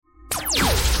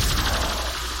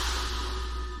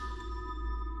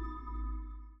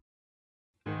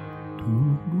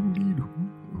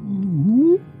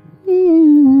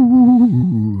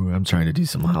I'm trying to do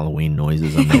some Halloween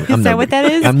noises. Is that what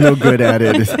that is? I'm no good at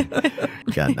it.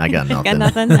 I got nothing. Got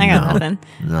nothing? I got nothing.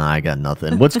 No, I got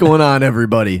nothing. What's going on,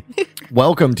 everybody?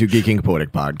 Welcome to Geeking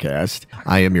Poetic Podcast.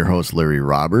 I am your host, Larry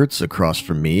Roberts. Across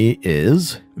from me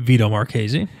is Vito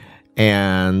Marchese.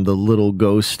 And the little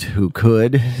ghost who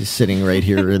could is sitting right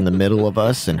here in the middle of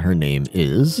us, and her name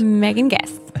is Megan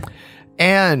Guest.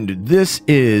 And this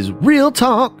is Real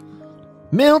Talk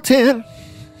Milton.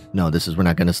 No, we're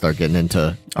not going to start getting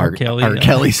into R.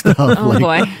 Kelly stuff. Oh,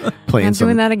 boy. Playing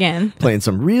doing that again. Playing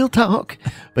some real talk.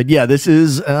 But yeah, this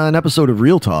is an episode of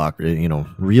Real Talk,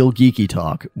 real geeky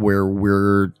talk, where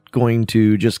we're going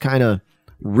to just kind of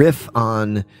riff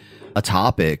on a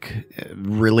topic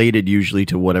related usually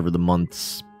to whatever the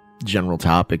month's general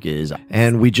topic is.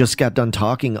 And we just got done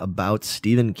talking about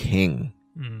Stephen King.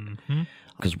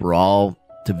 Because we're all,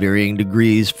 to varying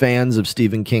degrees, fans of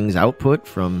Stephen King's output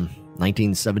from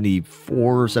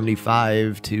 1974,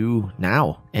 75 to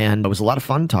now. And it was a lot of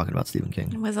fun talking about Stephen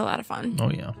King. It was a lot of fun.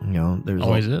 Oh, yeah. There's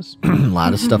always is. A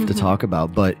lot of stuff to talk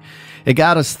about. But it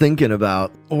got us thinking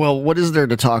about, well, what is there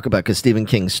to talk about? Because Stephen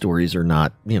King's stories are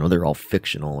not, they're all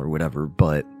fictional or whatever.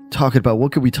 But talking about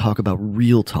what could we talk about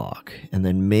real talk? And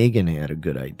then Megan had a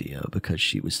good idea because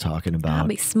she was talking about... I'll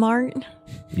be smart.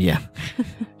 Yeah.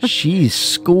 She's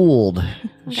schooled.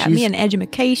 Got me an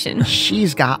education.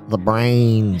 She's got the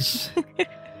brains.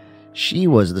 She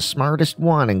was the smartest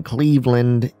one in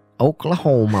Cleveland,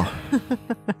 Oklahoma.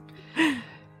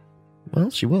 Well,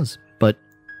 she was, but...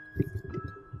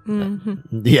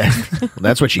 Yeah,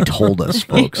 that's what she told us,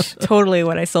 folks. Totally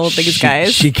what I sold these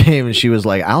guys. She came and she was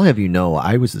like, I'll have you know,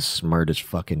 I was the smartest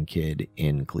fucking kid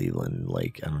in Cleveland.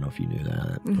 Like, I don't know if you knew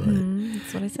that, but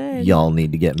that's what I said. Y'all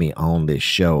need to get me on this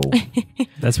show.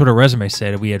 That's what her resume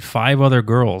said. We had 5 other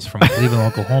girls from Cleveland,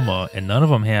 Oklahoma, and none of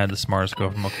them had the smartest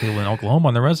girl from Cleveland, Oklahoma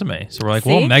on their resume. So we're like,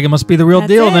 well, Megan must be the real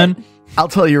deal then. I'll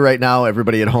tell you right now,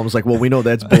 everybody at home is like, well, we know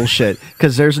that's bullshit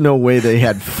because there's no way they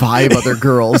had 5 other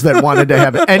girls that wanted to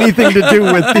have anything to do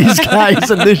with these guys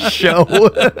in this show.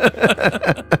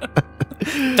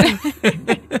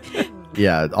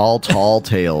 Yeah, all tall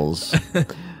tales.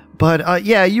 But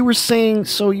yeah, you were saying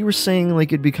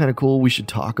like it'd be kind of cool. We should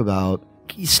talk about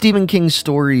Stephen King's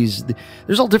stories.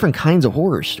 There's all different kinds of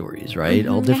horror stories, right?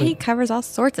 All different. Yeah, he covers all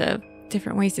sorts of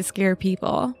different ways to scare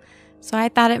people. So I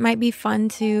thought it might be fun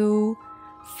to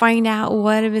find out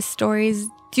what of his stories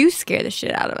do scare the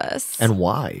shit out of us. And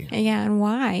why. Yeah, and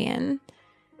why. And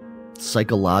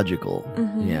psychological.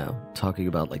 Yeah, talking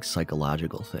about like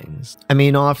psychological things. I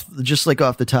mean, off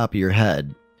the top of your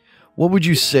head, what would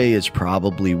you say is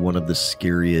probably one of the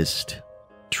scariest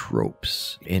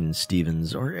tropes in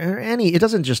Stephen's or any, it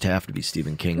doesn't just have to be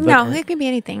Stephen King. No, it could be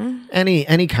anything.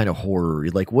 Any kind of horror.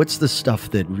 Like, what's the stuff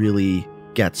that really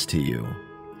gets to you?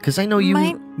 Because I know you...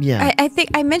 I think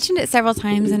I mentioned it several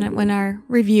times in our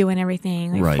review and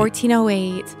everything. Like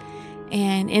 1408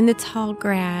 and In the Tall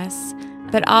Grass.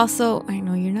 But also, I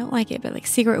know you don't like it, but like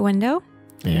Secret Window.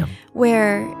 Yeah.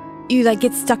 Where you like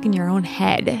get stuck in your own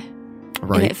head.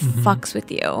 Right. And it fucks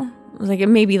with you. Like it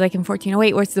may be like in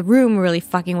 1408 where it's the room really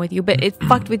fucking with you. But it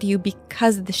fucked with you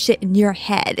because of the shit in your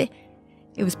head.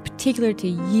 It was particular to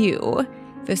you.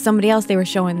 If it was somebody else they were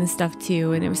showing this stuff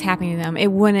to and it was happening to them,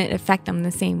 it wouldn't affect them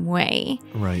the same way.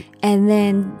 Right. And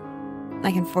then,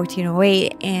 like in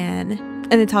 1408 and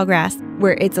In the Tall Grass,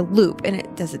 where it's a loop and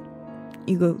it does it,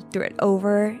 you go through it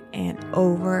over and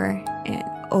over and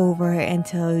over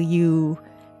until you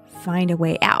find a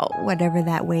way out, whatever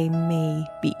that way may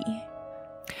be.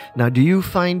 Now, do you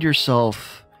find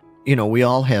yourself, we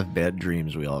all have bad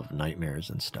dreams, we all have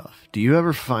nightmares and stuff. Do you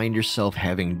ever find yourself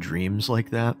having dreams like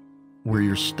that? Where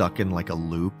you're stuck in like a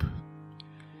loop,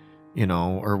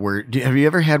 or have you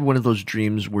ever had one of those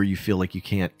dreams where you feel like you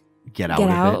can't get out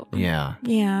of it? Yeah.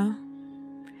 Yeah.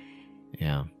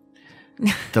 Yeah.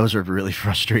 Those are really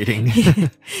frustrating.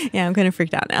 Yeah, I'm kind of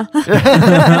freaked out now.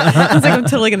 I was like, I'm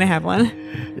totally going to have one.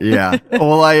 Yeah.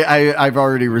 Well, I've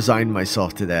already resigned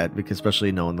myself to that because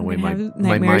especially knowing the way my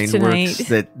mind works,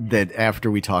 that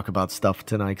after we talk about stuff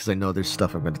tonight, because I know there's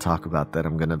stuff I'm going to talk about that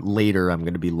I'm going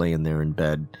to be laying there in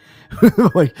bed,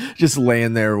 like just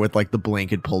laying there with like the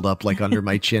blanket pulled up like under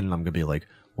my chin. And I'm going to be like,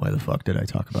 why the fuck did I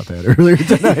talk about that earlier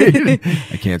tonight?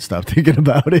 I can't stop thinking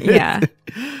about it. Yeah.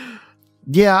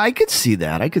 Yeah, I could see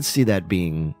that. I could see that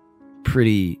being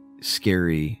pretty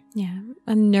scary. Yeah,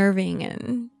 unnerving,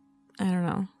 and I don't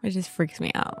know. It just freaks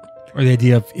me out. Or the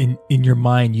idea of in your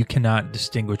mind, you cannot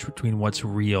distinguish between what's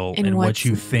real and what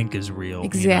you think is real.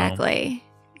 Exactly.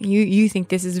 You think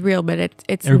this is real, but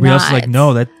it's Everybody not. else is like,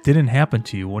 no, that didn't happen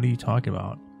to you. What are you talking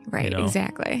about? Right,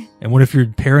 exactly. And what if you're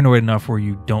paranoid enough where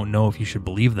you don't know if you should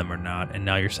believe them or not, and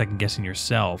now you're second guessing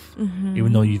yourself,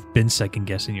 even though you've been second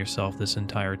guessing yourself this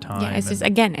entire time? Yeah, it's just,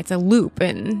 again, it's a loop,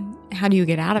 and how do you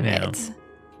get out of it?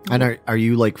 And are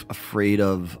you like afraid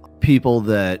of people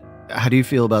that, how do you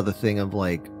feel about the thing of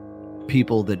like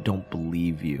people that don't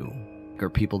believe you or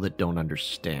people that don't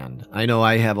understand? I know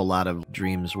I have a lot of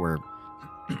dreams where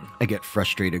I get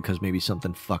frustrated because maybe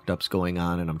something fucked up's going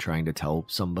on and I'm trying to tell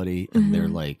somebody and they're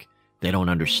like, they don't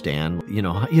understand. You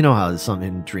know how some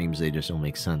in dreams they just don't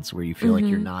make sense, where you feel like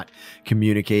you're not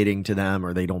communicating to them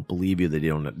or they don't believe you, they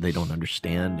don't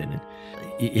understand. And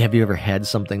have you ever had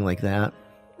something like that?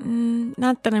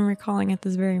 Not that I'm recalling at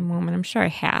this very moment. I'm sure I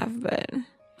have, but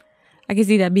I can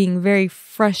see that being very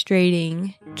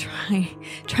frustrating, trying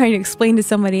to explain to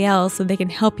somebody else so they can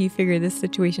help you figure this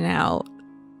situation out.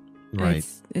 Right.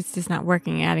 It's just not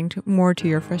working, adding more to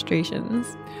your frustrations.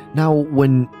 Now,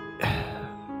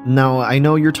 I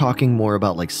know you're talking more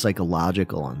about like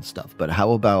psychological and stuff, but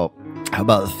how about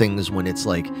things when it's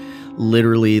like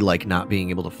literally like not being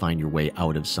able to find your way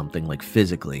out of something, like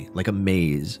physically, like a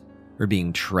maze or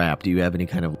being trapped? Do you have any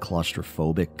kind of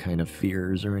claustrophobic kind of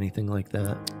fears or anything like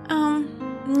that?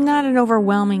 Not an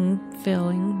overwhelming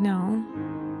feeling, no.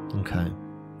 Okay.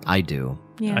 I do.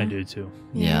 Yeah. I do too.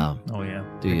 Yeah. Oh yeah.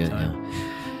 Do you? Big time.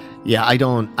 Yeah, I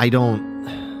don't.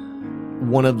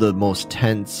 One of the most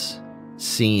tense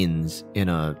scenes in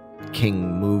a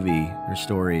King movie or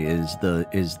story is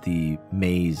the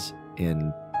maze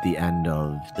in the end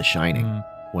of The Shining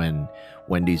when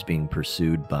Wendy's being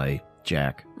pursued by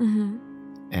Jack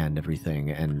and everything,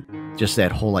 and just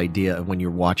that whole idea of when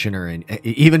you're watching her, and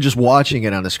even just watching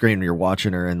it on the screen, when you're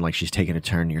watching her and like she's taking a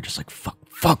turn, you're just like,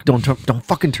 fuck, don't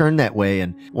fucking turn that way.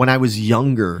 And when I was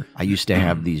younger, I used to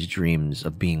have these dreams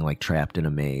of being like trapped in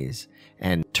a maze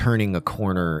and turning a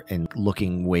corner and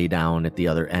looking way down at the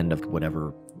other end of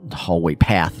whatever hallway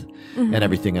path and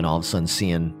everything, and all of a sudden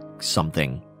seeing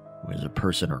something. There's a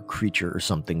person or creature or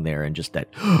something there, and just that,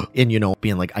 and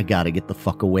being like, I gotta get the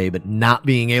fuck away, but not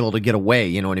being able to get away,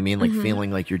 you know what I mean? Like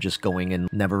feeling like you're just going in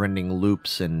never-ending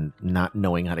loops and not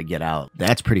knowing how to get out.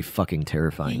 That's pretty fucking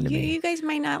terrifying to me. You guys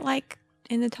might not like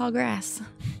In the Tall Grass,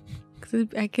 because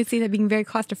I could see that being very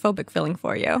claustrophobic feeling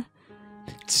for you.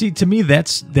 See, to me, that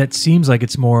seems like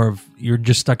it's more of you're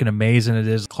just stuck in a maze, and it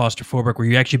is claustrophobic, where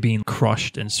you're actually being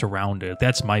crushed and surrounded.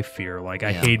 That's my fear. Like,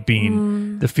 I hate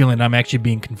being the feeling that I'm actually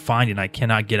being confined and I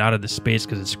cannot get out of the space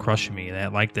because it's crushing me.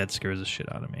 That scares the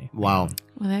shit out of me. Wow.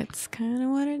 Well, that's kind of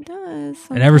what it does.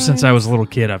 Sometimes. And ever since I was a little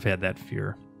kid, I've had that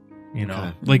fear.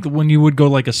 Like when you would go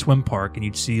like a swim park and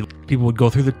you'd see people would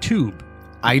go through the tube.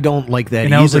 I don't like that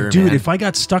and either, I was like, dude, man. if I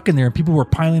got stuck in there and people were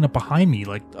piling up behind me,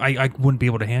 like I wouldn't be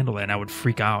able to handle that, and I would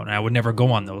freak out, and I would never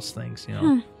go on those things,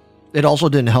 It also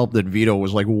didn't help that Vito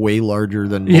was like way larger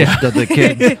than most of the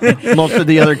kids. Most of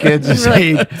the other kids is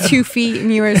like 2 feet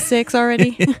and you were 6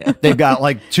 already. They've got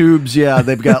like tubes, yeah.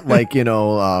 They've got like, what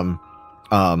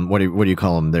do you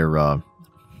call them? They're oh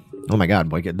my god,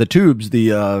 the tubes,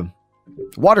 the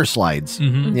water slides.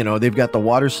 They've got the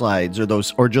water slides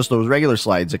or just those regular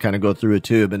slides that kind of go through a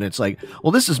tube, and it's like,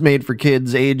 well, this is made for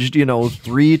kids aged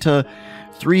 3 to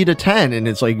 10, and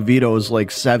it's like Vito's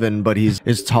like 7, but he's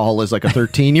as tall as like a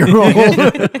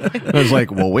 13-year-old. I was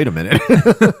like, well, wait a minute.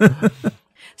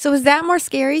 So is that more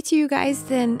scary to you guys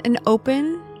than an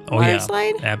open water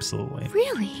slide? Absolutely.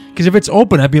 Really? Because if it's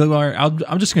open, I'd be like, all right,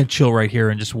 I'm just gonna chill right here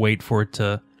and just wait for it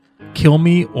to kill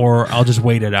me, or I'll just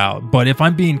wait it out. But if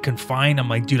I'm being confined, I'm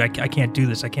like, dude, I can't do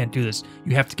this. I can't do this.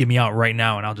 You have to get me out right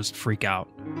now, and I'll just freak out.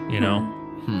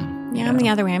 Yeah, I'm the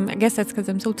other way. I guess that's because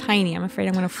I'm so tiny. I'm afraid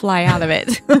I'm going to fly out of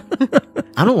it.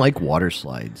 I don't like water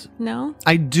slides. No?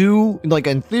 I do, like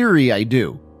in theory, I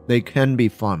do. They can be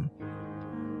fun.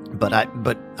 But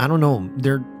I don't know.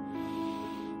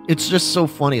 It's just so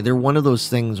funny. They're one of those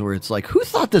things where it's like, who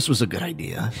thought this was a good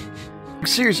idea?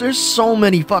 Seriously, there's so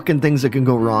many fucking things that can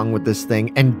go wrong with this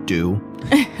thing, and do.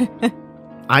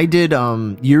 I did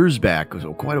years back,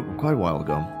 quite a while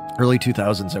ago, early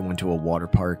 2000s. I went to a water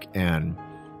park, and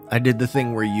I did the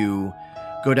thing where you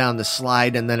go down the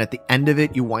slide, and then at the end of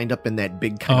it, you wind up in that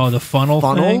big kind of the funnel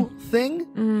thing.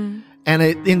 Mm-hmm. And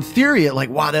in theory,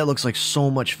 wow, that looks like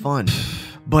so much fun.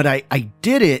 But I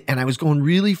did it, and I was going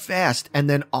really fast, and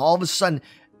then all of a sudden,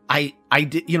 I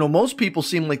did, most people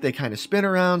seem like they kind of spin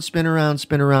around,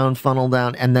 funnel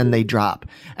down, and then they drop.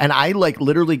 And I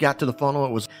literally got to the funnel.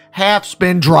 It was half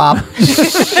spin drop.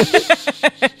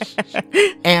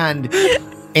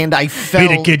 And I fell.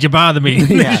 Beat it, kid, you bother me.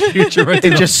 Yeah. It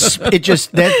just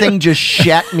that thing just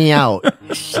shat me out.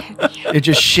 It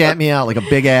just shat me out like a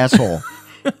big asshole.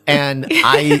 And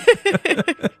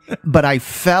but I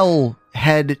fell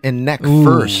head and neck Ooh.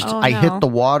 first. Oh, I no. hit the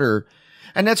water.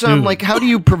 And that's why I'm Dude. like, how do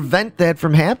you prevent that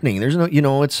from happening? There's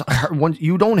no, it's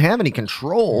you don't have any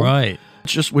control. Right.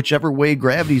 It's just whichever way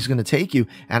gravity's going to take you.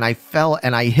 And I fell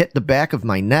and I hit the back of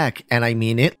my neck. And I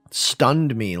mean, it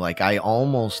stunned me. Like I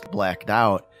almost blacked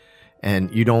out.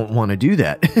 And you don't want to do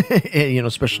that,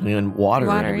 especially in water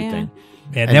and everything.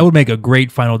 Man, that would make a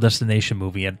great Final Destination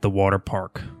movie at the water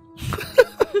park.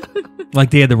 Like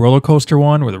they had the roller coaster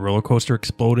one where the roller coaster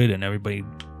exploded and everybody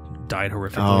died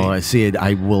horrifically. Oh, I see it.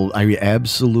 I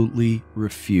absolutely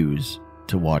refuse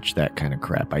to watch that kind of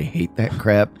crap. I hate that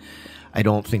crap. I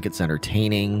don't think it's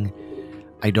entertaining.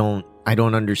 I don't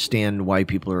understand why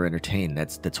people are entertained.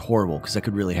 That's horrible because that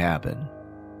could really happen.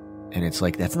 And it's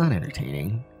like, that's not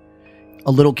entertaining.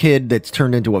 A little kid that's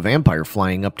turned into a vampire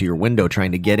flying up to your window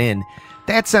trying to get in,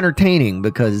 that's entertaining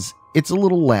because it's a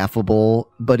little laughable,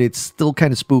 but it's still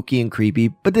kind of spooky and creepy.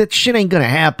 But that shit ain't gonna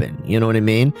happen. You know what I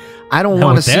mean? I don't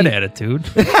want to see that attitude.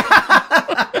 But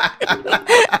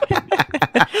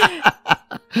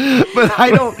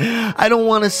I don't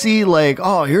want to see like,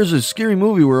 oh, here's a scary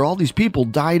movie where all these people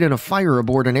died in a fire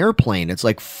aboard an airplane. It's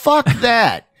like, fuck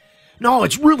that. No,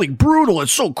 it's really brutal.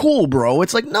 It's so cool, bro.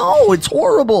 It's like, no, it's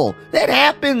horrible. That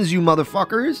happens, you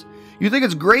motherfuckers. You think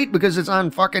it's great because it's on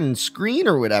fucking screen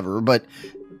or whatever, but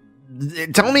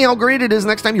tell me how great it is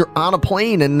next time you're on a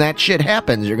plane and that shit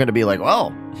happens. You're going to be like,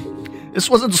 well, this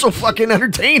wasn't so fucking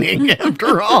entertaining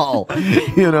after all.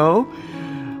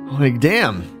 Like,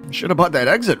 damn, should have bought that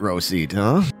exit row seat,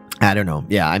 huh? I don't know.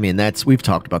 Yeah, I mean, we've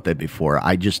talked about that before.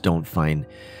 I just don't find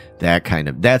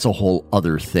that's a whole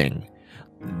other thing.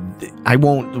 I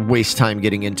won't waste time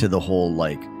getting into the whole,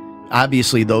 like,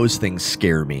 obviously those things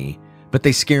scare me, but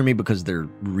they scare me because they're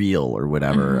real or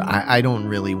whatever. Mm-hmm. I don't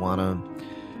really want to,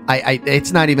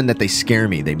 it's not even that they scare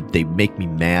me. They make me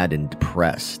mad and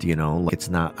depressed, Like, it's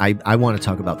not, I want to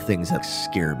talk about things that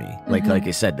scare me. Like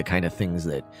I said, the kind of things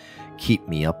that keep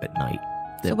me up at night.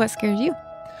 So what scares you?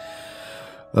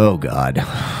 Oh God.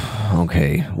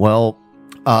 Okay. Well,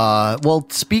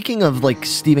 speaking of like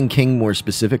Stephen King, more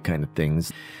specific kind of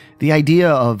things, the idea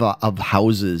of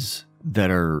houses that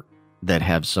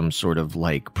have some sort of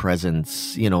like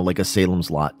presence, like a Salem's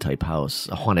Lot type house,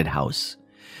 a haunted house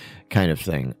kind of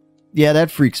thing. Yeah, that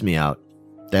freaks me out.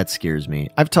 That scares me.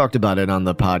 I've talked about it on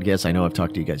the podcast. I know I've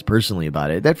talked to you guys personally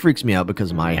about it. That freaks me out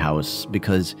because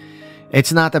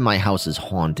it's not that my house is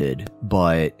haunted,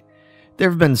 but there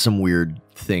have been some weird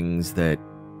things that,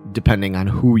 depending on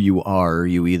who you are,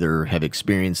 you either have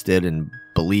experienced it and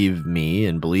believe me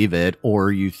and believe it,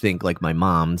 or you think like my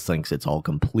mom thinks it's all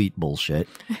complete bullshit.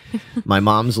 My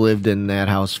mom's lived in that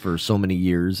house for so many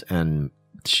years, and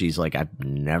she's like, I've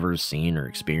never seen or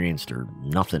experienced or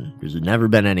nothing. There's never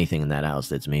been anything in that house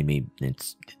that's made me,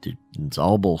 it's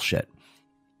all bullshit.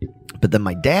 But then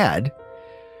my dad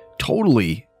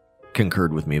totally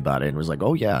concurred with me about it and was like,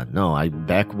 oh yeah, no,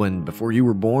 before you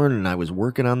were born and I was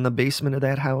working on the basement of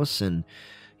that house, and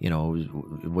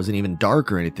it wasn't even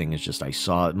dark or anything. It's just I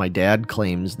saw it. My dad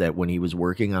claims that when he was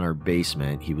working on our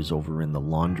basement, he was over in the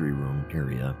laundry room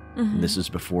area. Mm-hmm. And this is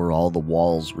before all the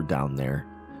walls were down there,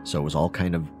 so it was all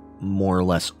kind of more or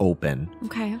less open.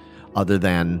 Okay. Other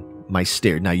than my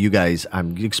stair. Now, you guys,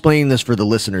 I'm explaining this for the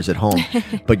listeners at home,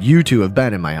 but you two have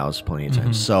been in my house plenty of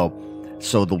times.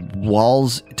 So the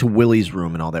walls to Willie's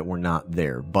room and all that were not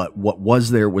there. But what was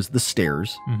there was the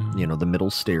stairs, the middle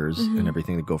stairs and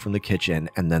everything that go from the kitchen,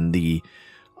 and then the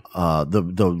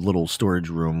little storage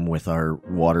room with our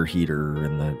water heater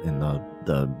and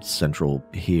the central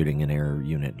heating and air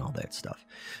unit and all that stuff.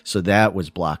 So that was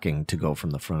blocking to go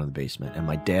from the front of the basement. And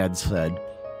my dad said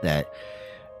that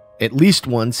at least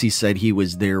once he said he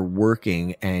was there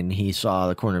working and he saw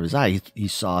the corner of his eye, he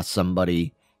saw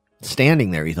somebody standing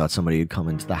there. He thought somebody had come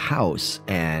into the house,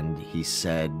 and he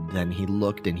said then he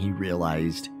looked and he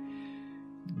realized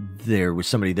there was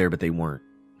somebody there, but they weren't.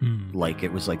 Like,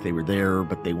 it was like they were there,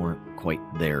 but they weren't quite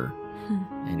there.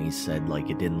 And he said, like,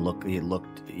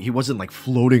 he wasn't like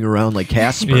floating around like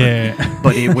Casper. Yeah.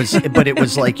 but it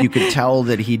was like you could tell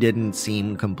that he didn't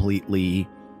seem completely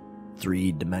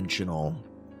three-dimensional,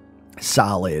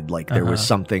 solid. Like there was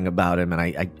something about him, and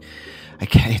I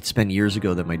can't, it's been years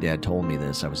ago that my dad told me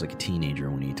this. I was like a teenager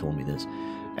when he told me this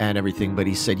and everything, but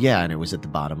he said, yeah, and it was at the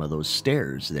bottom of those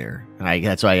stairs there. And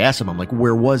that's why I asked him, I'm like,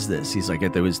 where was this? He's like,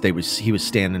 he was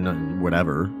standing on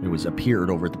whatever. It was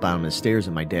appeared over at the bottom of the stairs,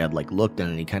 and my dad like looked,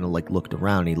 and he kind of like looked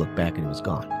around, he looked back, and it was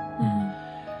gone.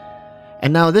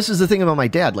 And now this is the thing about my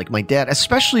dad. Like, my dad,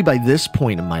 especially by this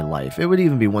point in my life, it would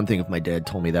even be one thing if my dad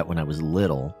told me that when I was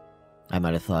little. I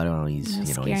might have thought, oh, he's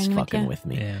Scaring with fucking ya. with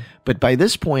me. Yeah. But by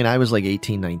this point, I was like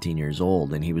 18, 19 years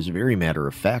old, and he was very matter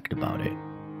of fact about it.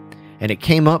 And it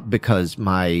came up because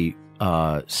my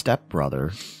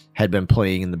stepbrother had been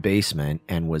playing in the basement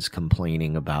and was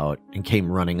complaining about, and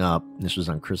came running up. This was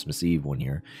on Christmas Eve one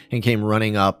year, and came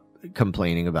running up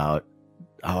complaining about,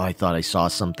 oh, I thought I saw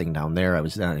something down there. I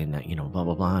was down in that, blah,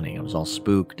 blah, blah. And I was all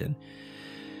spooked, and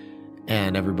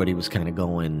everybody was kind of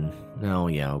going, oh,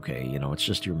 yeah, okay, it's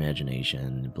just your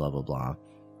imagination, blah, blah, blah.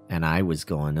 And I was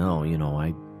going, oh,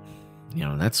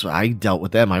 I dealt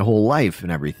with that my whole life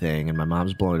and everything. And my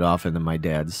mom's blowing it off. And then my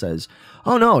dad says,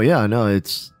 oh, no,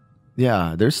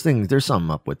 there's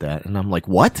something up with that. And I'm like,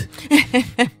 what?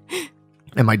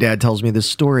 And my dad tells me this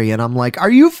story. And I'm like,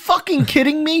 are you fucking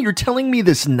kidding me? You're telling me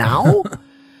this now?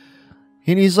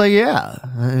 And he's like, yeah.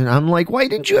 And I'm like, why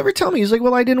didn't you ever tell me? He's like,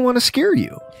 well, I didn't want to scare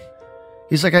you.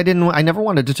 He's like, I never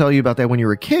wanted to tell you about that when you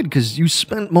were a kid because you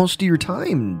spent most of your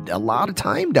time, a lot of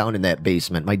time down in that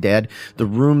basement. My dad, the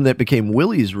room that became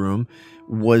Willie's room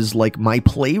was like my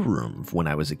playroom when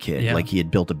I was a kid. Yeah. Like he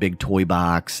had built a big toy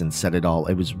box and set it all.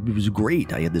 It was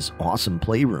great. I had this awesome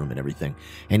playroom and everything.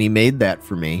 And he made that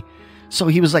for me. So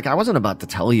he was like, I wasn't about to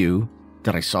tell you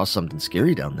that I saw something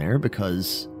scary down there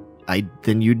because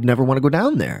then you'd never want to go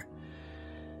down there.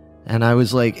 And I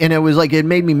was like, and it was like, it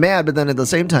made me mad, but then at the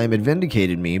same time, it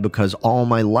vindicated me because all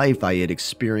my life I had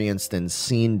experienced and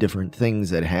seen different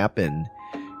things that happened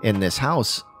in this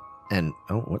house. And,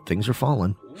 what things are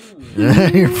falling.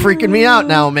 You're freaking me out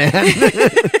now, man.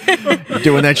 You're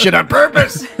doing that shit on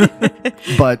purpose.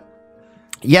 But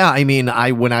yeah, I mean,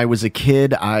 when I was a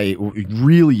kid,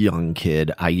 really young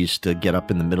kid, I used to get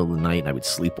up in the middle of the night and I would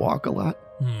sleepwalk a lot.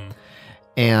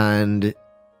 And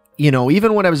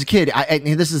even when I was a kid,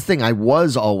 this is the thing, I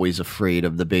was always afraid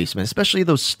of the basement, especially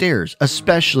those stairs,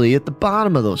 especially at the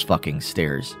bottom of those fucking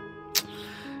stairs.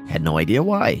 Had no idea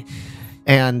why.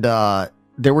 And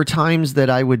there were times that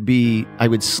I would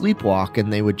sleepwalk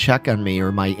and they would check on me,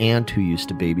 or my aunt who used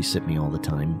to babysit me all the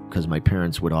time because my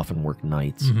parents would often work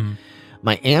nights. Mm-hmm.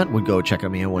 My aunt would go check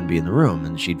on me. I wouldn't be in the room,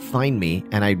 and she'd find me,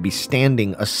 and I'd be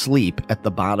standing asleep at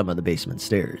the bottom of the basement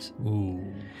stairs. Ooh.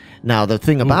 Now, the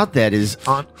thing about that is...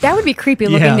 that would be creepy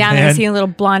looking down there and seeing a little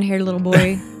blonde-haired little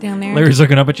boy down there. Larry's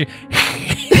looking up at you.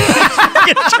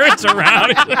 It turns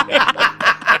around.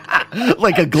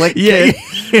 Like a glick kid.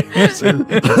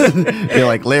 You're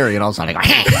like Larry, and all of a sudden I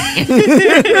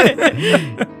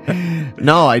go...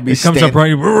 No, I'd be comes up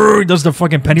right, does the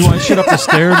fucking Pennywise shit up the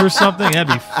stairs or something?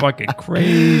 That'd be fucking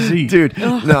crazy. Dude,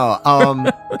 no.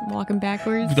 Walking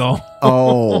backwards? No.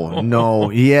 Oh, no.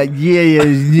 Yeah.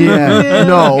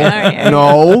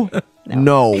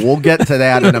 No. We'll get to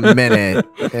that in a minute.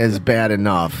 It's bad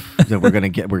enough that we're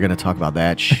gonna talk about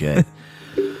that shit.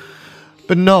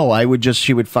 But no,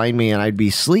 she would find me and I'd be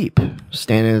asleep,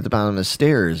 standing at the bottom of the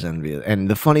stairs. And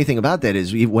the funny thing about that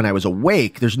is when I was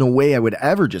awake, there's no way I would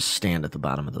ever just stand at the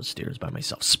bottom of those stairs by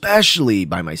myself, especially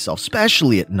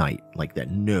at night like that.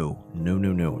 No,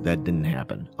 that didn't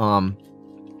happen.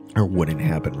 Or wouldn't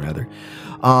happen rather.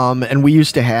 And we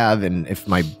used to have, and if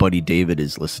my buddy David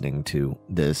is listening to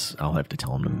this, I'll have to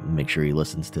tell him to make sure he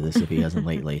listens to this if he hasn't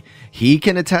lately. He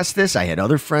can attest this. I had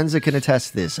other friends that can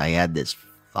attest this. I had this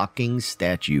fucking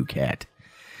statue cat.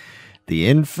 The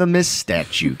infamous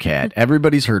statue cat.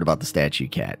 Everybody's heard about the statue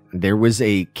cat. There was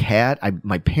a cat.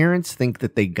 My parents think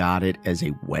that they got it as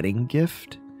a wedding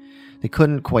gift. They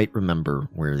couldn't quite remember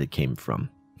where they came from.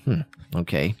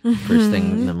 Okay. First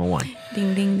thing, number one.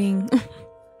 Ding, ding, ding.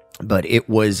 But it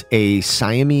was a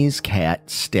Siamese cat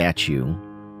statue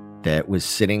that was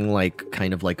sitting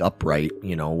kind of upright,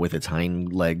 with its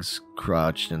hind legs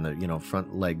crotched and the,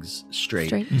 front legs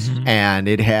straight. Mm-hmm. And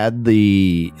it had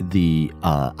the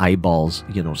eyeballs,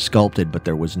 sculpted, but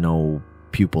there was no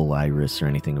pupil iris or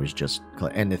anything. It was just,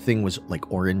 and the thing was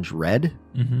orange red.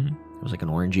 Mm-hmm. It was an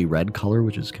orangey red color,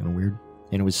 which is kind of weird.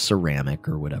 And it was ceramic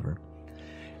or whatever.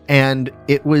 And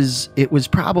it was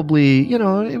probably,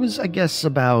 it was, I guess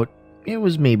it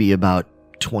was maybe about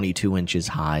 22 inches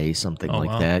high, something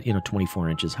that, 24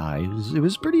 inches high. It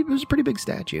was a pretty big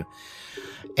statue.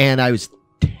 And I was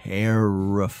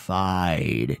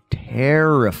terrified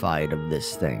of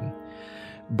this thing.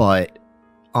 But,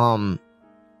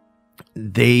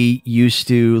 they used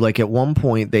to, at one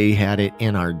point they had it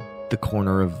in the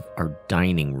corner of our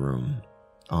dining room,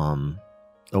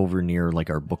 over near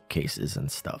our bookcases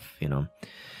and stuff,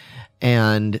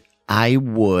 and I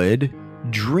would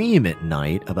dream at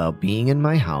night about being in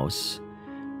my house,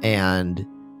 and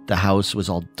the house was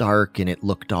all dark and it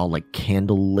looked all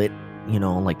candle lit,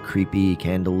 creepy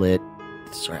candle lit.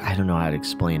 I don't know how to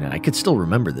explain it. I could still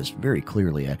remember this very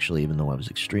clearly, actually, even though I was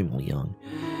extremely young.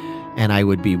 and I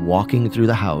would be walking through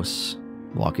the house,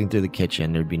 walking through the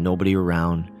kitchen. There'd be nobody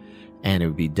around, and it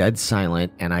would be dead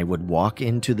silent. And I would walk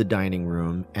into the dining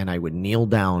room, and I would kneel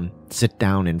down, sit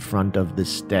down in front of this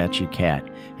statue cat,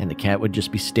 and the cat would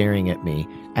just be staring at me.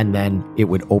 And then it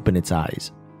would open its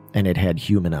eyes, and it had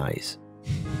human eyes.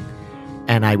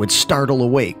 And I would startle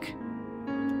awake,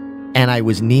 and I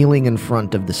was kneeling in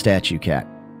front of the statue cat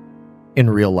in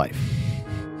real life.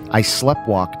 I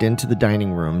sleptwalked into the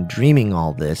dining room, dreaming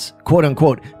all this, quote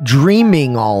unquote,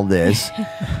 dreaming all this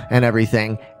and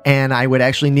everything. And I would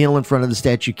actually kneel in front of the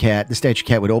statue cat. The statue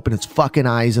cat would open its fucking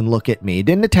eyes and look at me. It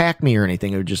didn't attack me or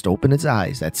anything. It would just open its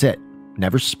eyes. That's it.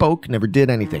 Never spoke, never did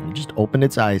anything. It just opened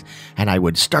its eyes. And I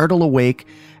would startle awake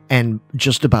and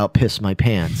just about piss my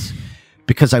pants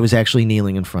because I was actually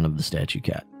kneeling in front of the statue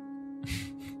cat.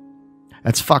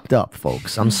 That's fucked up,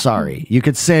 folks. I'm sorry. You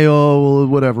could say, oh, well,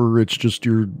 whatever. It's just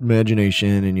your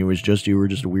imagination, and you were just a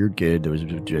weird kid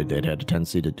that had a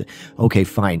tendency to. Okay,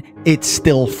 fine. It's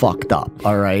still fucked up.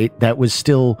 All right, that was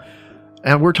still,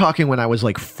 and we're talking when I was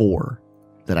like 4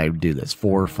 that I would do this,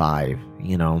 4 or 5.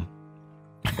 You know.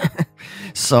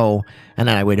 So, and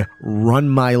then I would run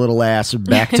my little ass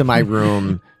back to my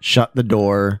room, shut the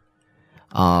door.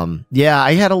 Yeah,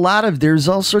 I had there's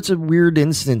all sorts of weird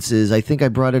instances. I think I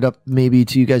brought it up maybe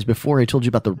to you guys before. I told you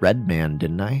about the Red Man,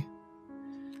 didn't I?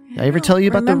 Did I ever tell you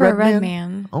about the Red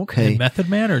Man? Okay. The Method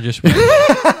Man or just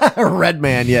Red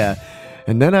Man, yeah.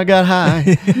 And then I got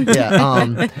high.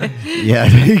 Yeah.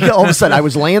 Yeah. All of a sudden I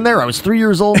was laying there. I was 3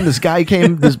 years old and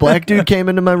this black dude came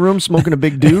into my room smoking a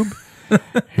big doob.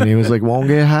 And he was like, won't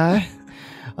get high.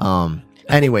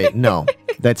 Anyway, no,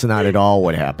 that's not at all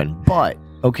what happened. But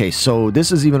okay, so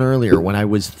this is even earlier when I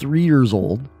was 3 years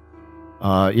old.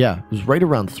 Yeah, it was right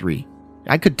around 3.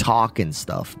 I could talk and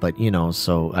stuff, but,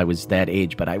 so I was that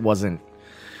age, but I wasn't,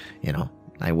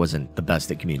 I wasn't the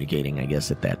best at communicating, I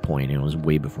guess, at that point. It was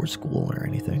way before school or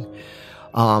anything.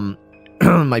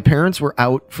 My parents were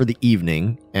out for the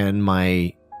evening, and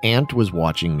my aunt was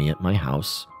watching me at my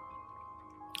house.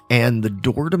 And the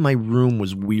door to my room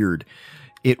was weird.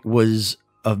 It was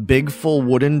a big full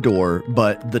wooden door,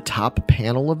 but the top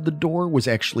panel of the door was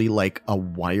actually like a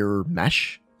wire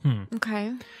mesh.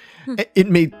 Okay. It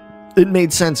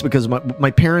made sense because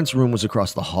my parents' room was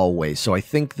across the hallway. So I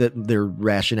think that their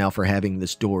rationale for having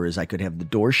this door is I could have the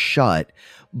door shut,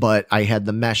 but I had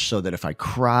the mesh so that if I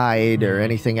cried or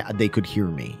anything, they could hear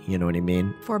me. You know what I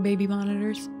mean? 4 baby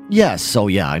monitors. Yes. So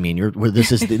yeah, I mean,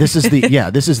 this is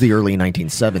the early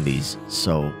 1970s.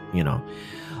 So,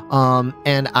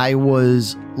 and I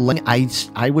was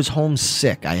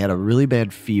homesick. I had a really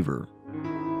bad fever,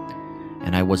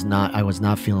 and I was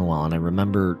not feeling well. And I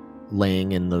remember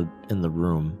laying in the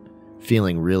room,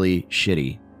 feeling really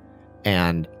shitty.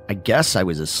 And I guess I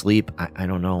was asleep. I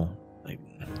don't know.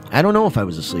 I don't know if I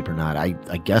was asleep or not. I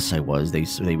guess I was.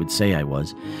 They would say I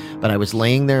was, but I was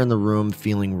laying there in the room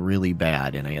feeling really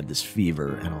bad, and I had this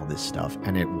fever and all this stuff.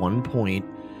 And at one point,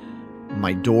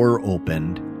 my door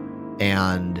opened.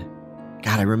 And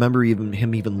God, I remember him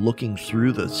looking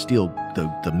through the steel,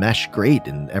 the mesh grate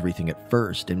and everything at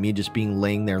first, and me just being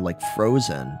laying there like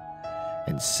frozen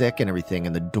and sick and everything.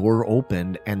 And the door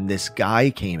opened, and this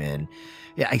guy came in.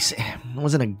 Yeah, it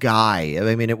wasn't a guy.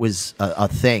 I mean, it was a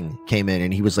thing came in,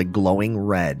 and he was like glowing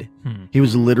red. He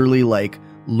was literally like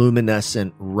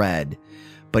luminescent red,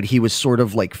 but he was sort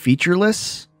of like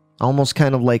featureless, almost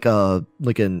kind of like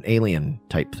an alien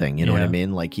type thing. You know what I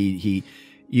mean? Like he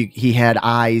had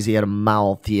eyes, he had a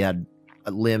mouth, he had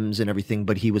limbs and everything,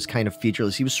 but he was kind of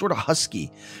featureless. He was sort of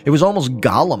husky. It was almost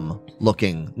Gollum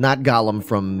looking, not Gollum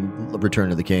from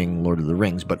Return of the King, Lord of the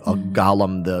Rings, but a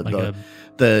Gollum,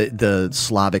 the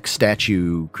Slavic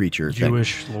statue creature,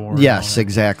 Jewish lore. Yes,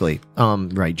 exactly.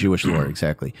 Right, Jewish lore,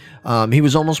 exactly. He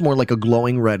was almost more like a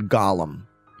glowing red Gollum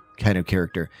kind of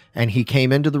character, and he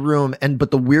came into the room. But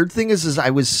the weird thing is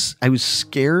I was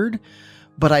scared,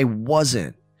 but I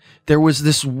wasn't. There was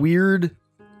this weird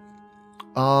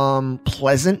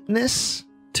pleasantness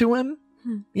to him.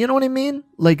 You know what I mean?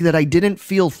 Like that I didn't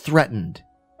feel threatened.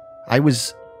 I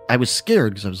was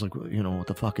scared because I was like, what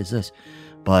the fuck is this?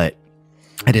 But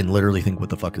I didn't literally think, what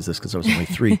the fuck is this? Because I was only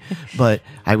 3. But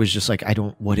I was just like,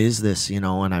 what is this? And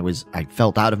I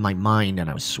felt out of my mind, and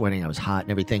I was sweating, I was hot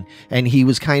and everything. And he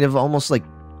was kind of almost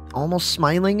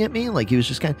smiling at me, like he was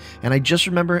just kind of, and I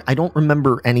don't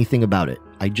remember anything about it.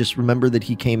 I just remember that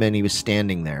he came in, he was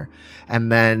standing there,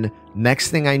 and then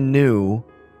next thing I knew,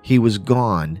 he was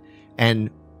gone. And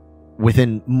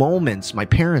within moments, my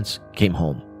parents came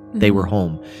home. They were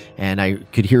home, and I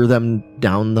could hear them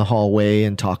down the hallway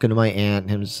and talking to my aunt,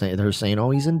 and they're saying, oh,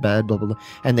 he's in bed, blah, blah, blah.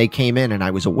 And they came in, and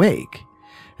I was awake.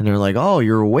 And they're like, oh,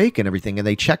 you're awake and everything. And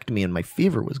they checked me and my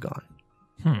fever was gone.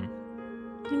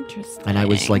 Interesting. And I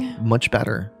was like much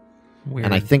better. Weird.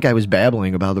 And I think I was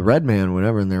babbling about the red man,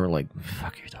 whatever. And they were like,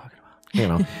 fuck are you talking about? You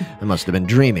know, I must have been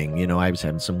dreaming. You know, I was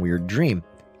having some weird dream.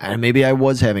 And maybe I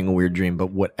was having a weird dream,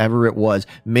 but whatever it was,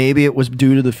 maybe it was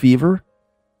due to the fever.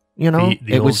 You know,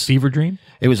 the old fever dream.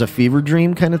 It was a fever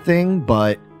dream kind of thing.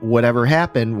 But whatever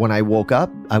happened, when I woke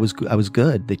up, I was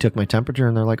good. They took my temperature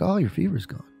and they're like, oh, your fever's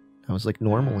gone. I was like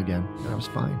normal again. And I was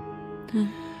fine.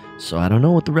 So I don't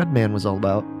know what the red man was all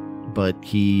about, but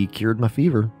he cured my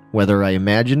fever. Whether I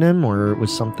imagined him or it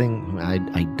was something,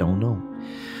 I don't know.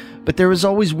 But there was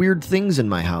always weird things in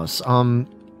my house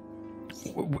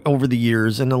over the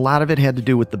years, and a lot of it had to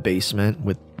do with the basement,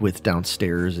 with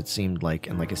downstairs, it seemed like.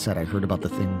 And like I said, I heard about the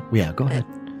thing. Yeah, go ahead.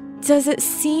 Does it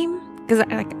seem, because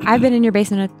I've been in your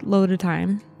basement a load of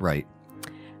time. Right.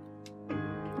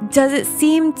 Does it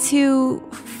seem to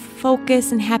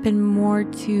focus and happen more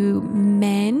to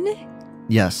men?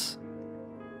 Yes.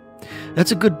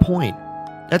 That's a good point.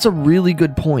 That's a really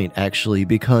good point, actually,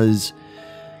 because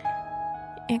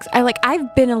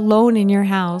I've been alone in your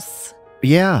house.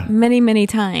 Yeah. Many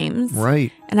times.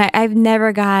 Right. And I've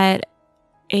never got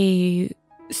a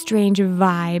strange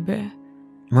vibe.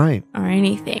 Right. Or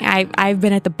anything. I've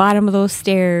been at the bottom of those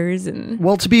stairs and.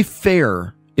 Well, to be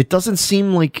fair, it doesn't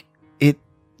seem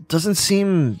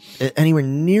anywhere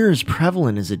near as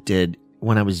prevalent as it did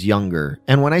when I was younger.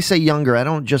 And when I say younger, I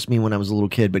don't just mean when I was a little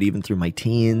kid, but even through my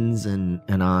teens and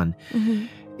on. Mm-hmm.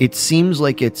 It seems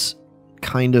like it's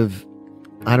kind of,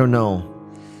 I don't know,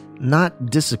 not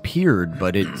disappeared,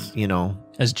 but it's, you know.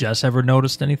 Has Jess ever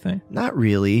noticed anything? Not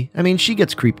really. I mean, she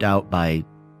gets creeped out by,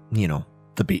 you know,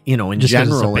 in just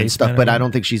general and stuff, but I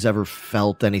don't think she's ever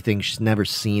felt anything. She's never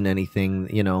seen anything,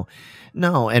 you know.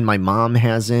 No, and my mom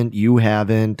hasn't. You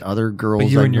haven't. Other girls.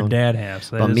 But you and your dad have.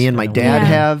 So but me and my dad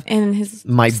have. And his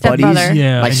my stepbrother. buddies.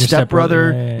 Yeah, my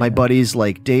stepbrother. Yeah. My buddies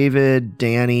like David,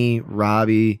 Danny,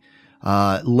 Robbie.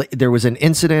 There was an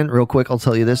incident, real quick, I'll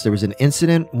tell you this. There was an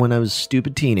incident when I was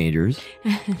stupid teenagers.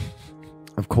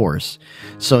 Of course.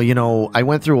 So, you know, I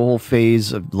went through a whole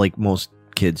phase of, like most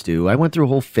kids do. I went through a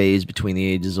whole phase between the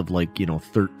ages of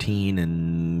 13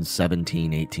 and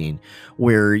 17, 18,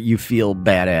 where you feel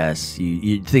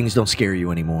badass. Things don't scare you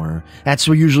anymore. That's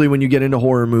usually when you get into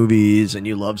horror movies and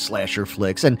you love slasher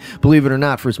flicks. And believe it or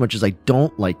not, for as much as I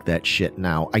don't like that shit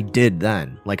now, I did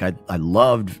then. Like I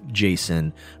loved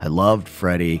Jason. I loved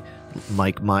Freddy.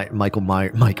 Mike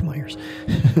Myers.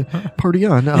 Party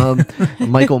on.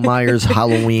 Michael Myers,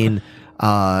 Halloween.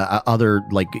 Other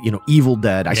Evil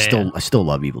Dead. I still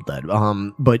love Evil Dead.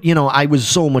 But I was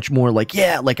so much more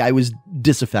I was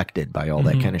disaffected by all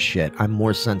that kind of shit. I'm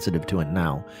more sensitive to it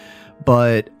now.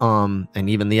 But and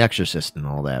even The Exorcist and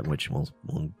all that, which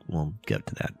we'll get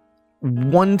to that.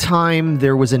 One time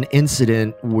there was an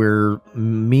incident where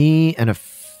me and a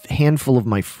handful of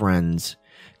my friends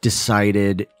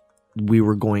decided we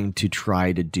were going to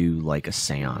try to do like a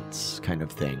seance kind of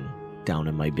thing down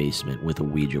in my basement with a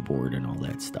Ouija board and all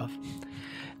that stuff.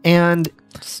 And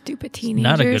stupid teenagers.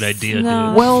 Not a good idea, dude.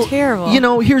 Well,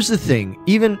 terrible. Here's the thing.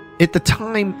 Even at the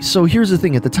time, At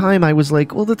the time, I was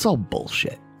like, well, that's all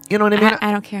bullshit. You know what I mean?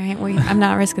 I don't care. I'm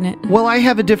not risking it. Well, I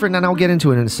have a different, and I'll get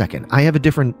into it in a second. I have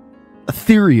a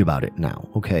theory about it now,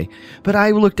 okay? But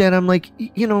I looked at it, I'm like,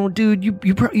 dude,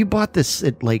 you bought this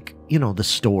at the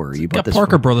store. You bought this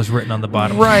Parker Brothers written on the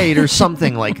bottom. Right, or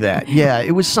something like that. Yeah,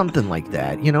 it was something like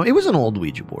that. It was an old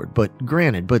Ouija board, but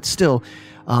still,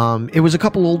 it was a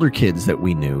couple older kids that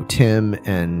we knew, Tim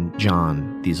and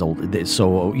John,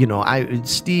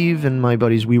 Steve and my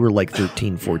buddies, we were like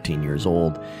 13, 14 years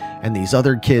old, and these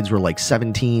other kids were like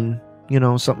 17,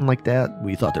 something like that.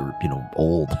 We thought they were,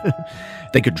 old.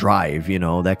 They could drive,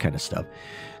 that kind of stuff.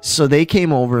 So they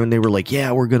came over and they were like,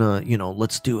 yeah, we're gonna,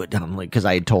 let's do it down, because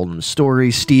I had told them the story.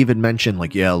 Steve had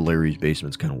mentioned, yeah, Larry's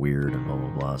basement's kind of weird and blah, blah,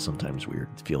 blah. Sometimes weird.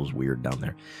 It feels weird down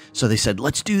there. So they said,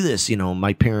 let's do this.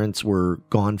 My parents were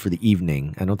gone for the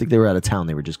evening. I don't think they were out of town.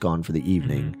 They were just gone for the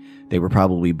evening. Mm-hmm. They were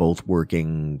probably both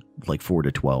working 4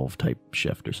 to 12 type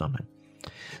shift or something.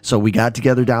 So we got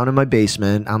together down in my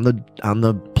basement on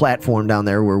the platform down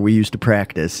there where we used to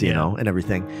practice, and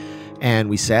everything.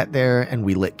 And we sat there and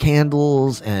we lit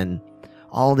candles and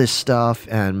all this stuff.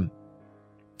 And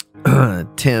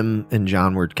Tim and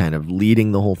John were kind of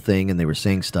leading the whole thing, and they were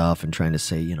saying stuff and trying to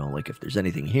say, if there's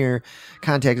anything here,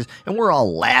 contact us. And we're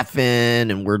all laughing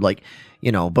and we're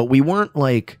but we weren't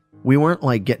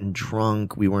getting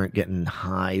drunk. We weren't getting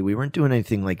high. We weren't doing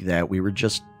anything like that. We were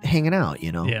just hanging out,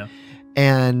 Yeah.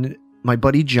 And my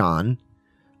buddy John,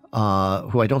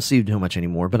 who I don't see too much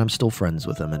anymore, but I'm still friends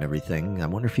with him and everything. I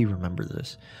wonder if he remembers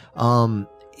this.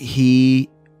 he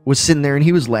was sitting there and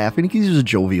he was laughing. He was a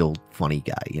jovial, funny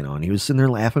guy, you know, and he was sitting there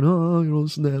laughing. Oh, you know,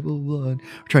 snap, blah, blah, blah,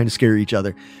 trying to scare each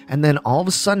other. And then all of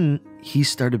a sudden, he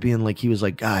started being like, he was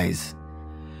like, guys,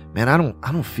 man, I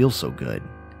don't feel so good.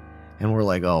 And we're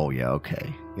like, oh yeah,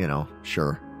 okay, you know,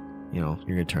 sure, you know,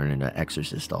 you're gonna turn into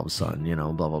Exorcist all of a sudden, you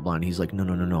know, blah blah blah. And he's like,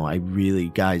 no, I really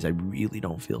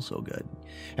don't feel so good.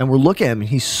 And we're looking at him, and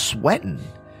he's sweating.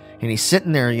 And he's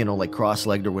sitting there, you know, like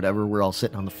cross-legged or whatever. We're all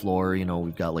sitting on the floor, you know,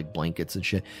 we've got like blankets and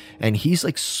shit. And he's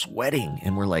like sweating.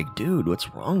 And we're like, dude, what's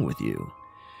wrong with you?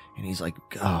 And he's like,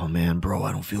 oh man, bro,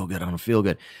 I don't feel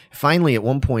good. Finally, at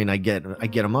one point, I get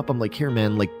him up. I'm like, here,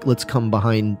 man, like, let's come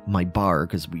behind my bar.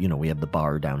 Because, you know, we have the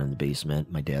bar down in the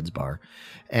basement, my dad's bar.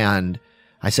 And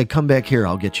I said, come back here.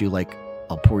 I'll get you like,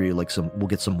 I'll pour you like we'll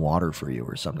get some water for you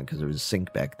or something, because there was a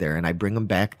sink back there. And I bring him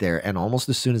back there, and almost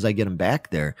as soon as I get him back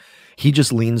there, he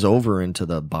just leans over into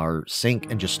the bar sink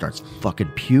and just starts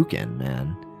fucking puking,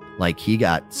 man. Like he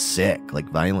got sick, like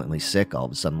violently sick all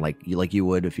of a sudden, like you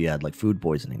would if you had like food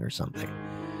poisoning or something.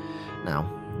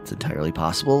 Now, it's entirely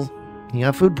possible he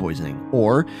got food poisoning,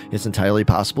 or it's entirely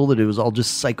possible that it was all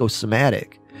just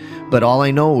psychosomatic. But all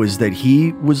I know is that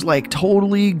he was like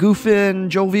totally goofing,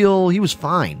 jovial. He was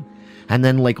fine. And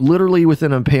then, like, literally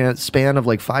within a span of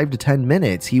like 5 to 10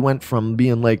 minutes, he went from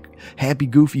being like happy,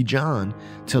 goofy John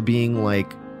to being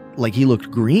like he looked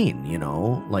green, you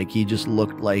know, like he just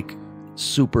looked like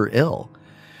super ill,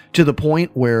 to the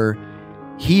point where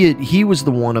he was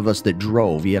the one of us that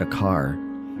drove. He had a car,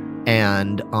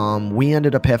 and we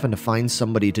ended up having to find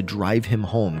somebody to drive him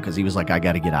home, because he was like, I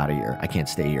got to get out of here. I can't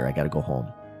stay here. I got to go home.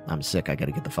 I'm sick. I got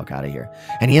to get the fuck out of here.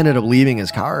 And he ended up leaving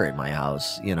his car at my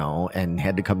house, you know, and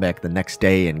had to come back the next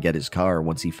day and get his car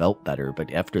once he felt better.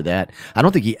 But after that, I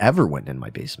don't think he ever went in my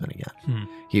basement again.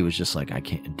 He was just like, I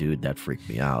can't, dude, that freaked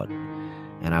me out.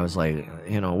 And I was like,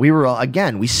 you know, we were all,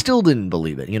 again, we still didn't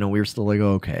believe it. You know, we were still like,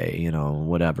 okay, you know,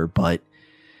 whatever. But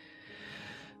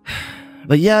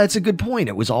yeah, it's a good point.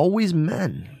 It was always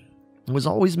men. It was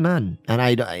always men. And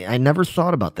I never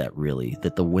thought about that, really,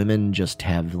 that the women just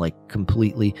have like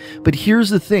completely. But here's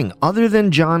the thing. Other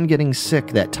than John getting sick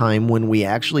that time when we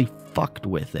actually fucked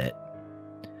with it,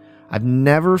 I've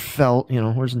never felt, you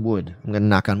know, where's the wood? I'm going to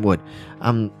knock on wood.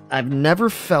 I've never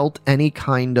felt any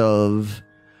kind of,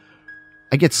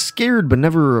 I get scared, but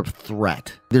never a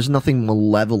threat. There's nothing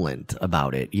malevolent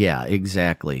about it. Yeah,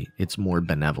 exactly. It's more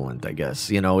benevolent, I guess.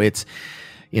 You know, it's,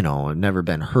 you know, I've never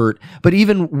been hurt. But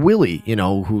even Willie, you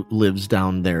know, who lives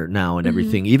down there now and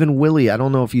everything, even Willie, I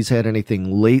don't know if he's had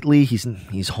anything lately.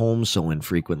 He's home so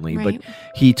infrequently. Right. But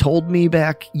he told me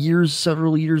back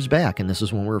several years back, and this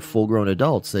is when we were full-grown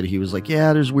adults, that he was like,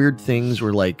 yeah, there's weird things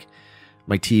where, like,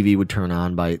 my TV would turn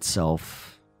on by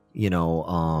itself, you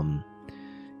know,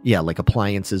 yeah, like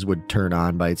appliances would turn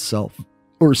on by itself,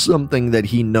 or something that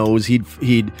he knows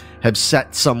he'd have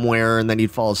set somewhere, and then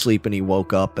he'd fall asleep and he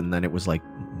woke up and then it was like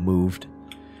moved,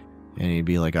 and he'd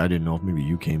be like, I didn't know if maybe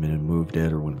you came in and moved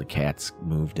it, or one of the cats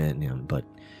moved it, you know, but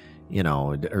you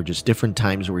know, or just different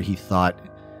times where he thought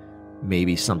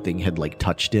maybe something had like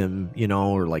touched him, you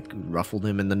know, or like ruffled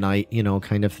him in the night, you know,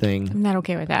 kind of thing. I'm not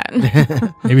okay with that.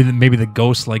 maybe the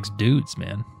ghost likes dudes,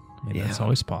 man. Maybe that's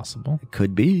always possible. It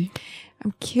could be.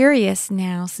 I'm curious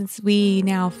now, since we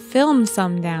now film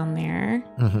some down there,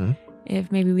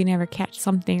 if maybe we never catch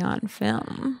something on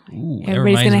film. Ooh,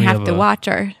 everybody's going to have to watch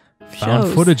our found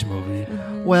shows. Footage movie.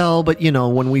 Well, but you know,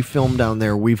 when we film down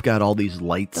there, we've got all these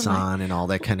lights on and all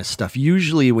that kind of stuff.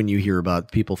 Usually when you hear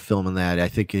about people filming that, I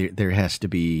think there has to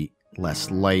be less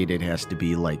light. It has to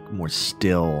be like more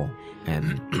still.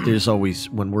 And there's always,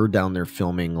 when we're down there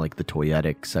filming like the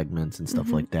toyetic segments and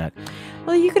stuff like that.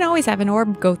 Well, you can always have an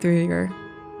orb go through your...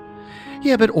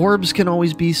 Yeah, but orbs can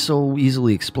always be so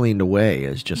easily explained away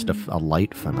as just a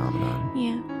light phenomenon.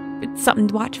 Yeah, it's something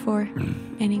to watch for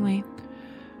anyway.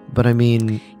 But I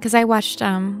mean... Because I watched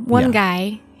one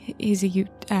guy, he's a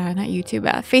not YouTube,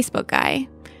 Facebook guy,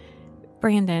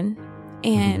 Brandon,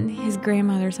 and his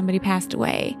grandmother, somebody passed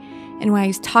away. And while he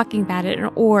was talking about it,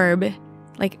 an orb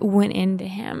like went into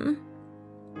him.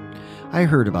 I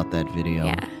heard about that video.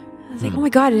 Yeah. I was like, oh my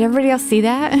God, did everybody else see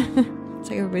that? It's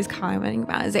like everybody's commenting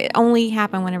about it. It only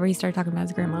happened whenever he started talking about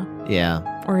his grandma.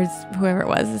 Yeah. Or whoever it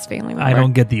was, his family member. I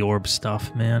don't get the orb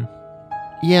stuff, man.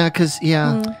 Yeah, because,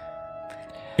 It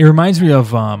reminds me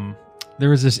of There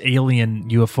was this alien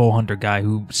UFO hunter guy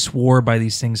who swore by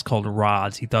these things called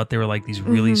rods. He thought they were like these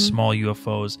really small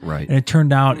UFOs. Right. And it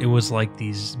turned out it was like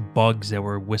these bugs that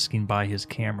were whisking by his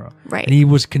camera. Right. And he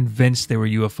was convinced they were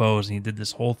UFOs, and he did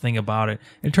this whole thing about it.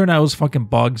 It turned out it was fucking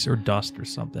bugs or dust or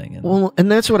something. And Well,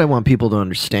 and that's what I want people to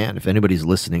understand. If anybody's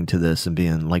listening to this and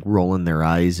being like rolling their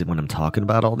eyes when I'm talking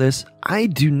about all this, I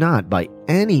do not by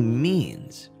any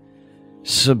means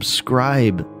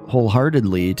subscribe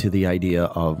wholeheartedly to the idea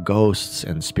of ghosts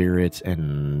and spirits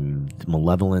and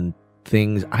malevolent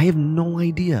things. I have no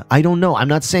idea. I don't know. I'm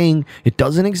not saying it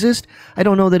doesn't exist. I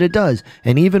don't know that it does.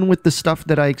 And even with the stuff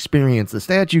that I experienced, the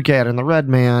statue cat and the red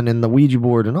man and the Ouija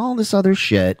board and all this other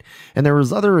shit, and there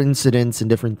was other incidents and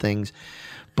different things,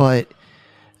 but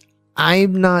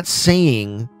I'm not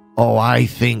saying, oh, I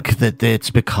think that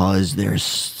it's because there's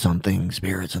something,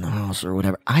 spirits in the house or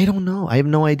whatever. I don't know. I have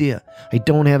no idea. I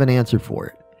don't have an answer for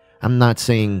it. I'm not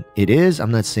saying it is.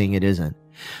 I'm not saying it isn't.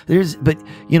 But,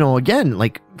 you know, again,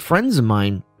 like friends of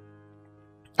mine,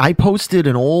 I posted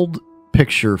an old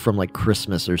picture from like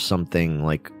Christmas or something,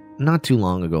 like not too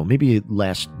long ago, maybe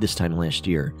this time last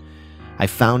year. I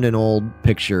found an old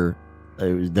picture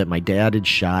that my dad had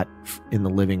shot in the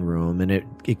living room, and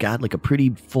it got like a pretty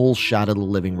full shot of the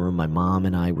living room. My mom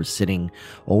and I were sitting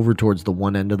over towards the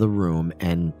one end of the room,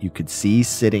 and you could see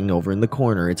sitting over in the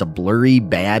corner. It's a blurry,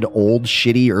 bad, old,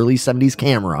 shitty, early 70s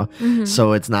camera,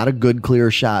 so it's not a good, clear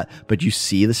shot, but you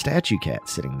see the statue cat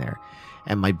sitting there.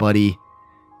 And my buddy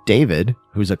David,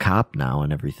 who's a cop now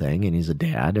and everything, and he's a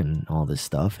dad and all this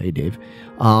stuff. Hey, Dave.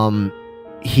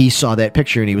 He saw that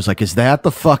picture and he was like, is that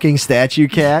the fucking statue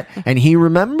cat? And he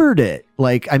remembered it.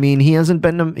 Like, I mean, it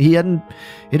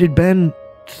had been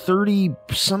 30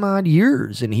 some odd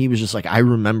years. And he was just like, I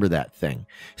remember that thing.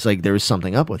 It's like, there was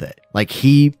something up with it. Like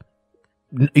you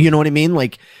know what I mean?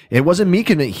 Like, it wasn't me.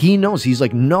 He knows. He's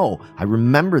like, no, I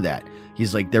remember that.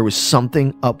 He's like, there was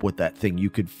something up with that thing. You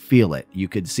could feel it. You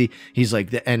could see. He's like,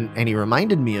 and he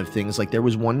reminded me of things. Like there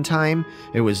was one time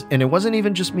it wasn't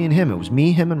even just me and him. It was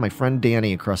me, him, and my friend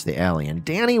Danny across the alley. And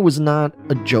Danny was not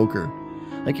a joker.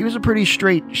 Like he was a pretty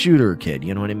straight shooter kid.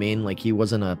 You know what I mean? Like he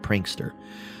wasn't a prankster.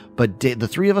 But the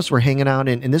three of us were hanging out,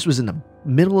 and this was in the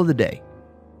middle of the day.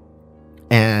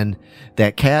 And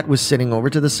that cat was sitting over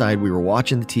to the side. We were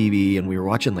watching the TV, and we were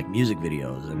watching like music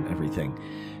videos and everything.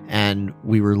 And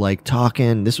we were like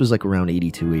talking, this was like around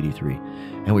 82, 83.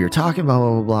 And we were talking blah,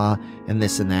 blah, blah, blah, and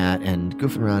this and that, and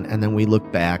goofing around. And then we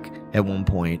looked back at one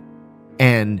point,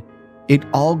 and it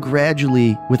all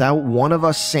gradually, without one of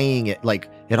us saying it, like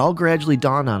it all gradually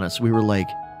dawned on us. We were like,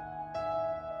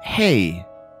 hey.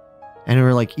 And we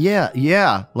were like,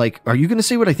 yeah. Like, are you going to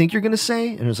say what I think you're going to say?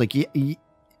 And it was like, yeah,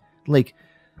 like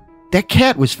that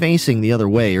cat was facing the other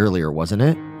way earlier, wasn't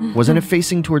it? Wasn't it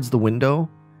facing towards the window?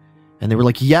 And they were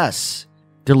like, yes.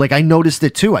 They're like, I noticed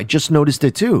it too. I just noticed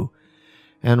it too.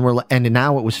 And and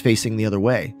now it was facing the other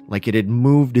way. Like it had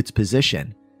moved its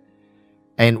position.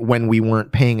 And when we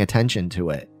weren't paying attention to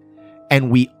it.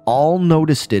 And we all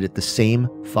noticed it at the same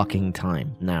fucking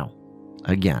time. Now,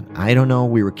 again, I don't know.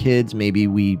 We were kids. Maybe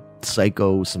we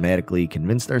psychosomatically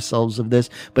convinced ourselves of this.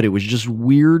 But it was just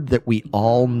weird that we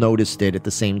all noticed it at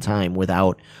the same time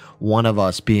without one of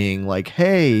us being like,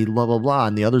 hey, blah, blah, blah,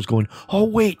 and the others going, oh,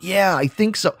 wait, yeah, I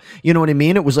think so. You know what I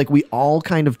mean? It was like we all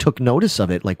kind of took notice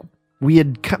of it. Like we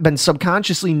had been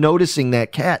subconsciously noticing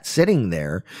that cat sitting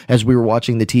there as we were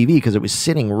watching the TV because it was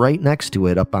sitting right next to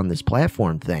it up on this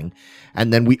platform thing.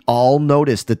 And then we all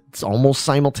noticed that almost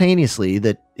simultaneously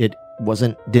that it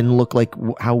didn't look like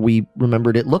how we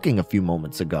remembered it looking a few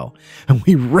moments ago. And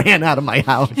we ran out of my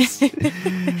house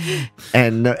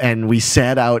and we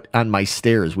sat out on my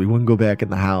stairs. We wouldn't go back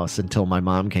in the house until my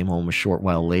mom came home a short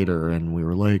while later, and they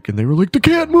were like, the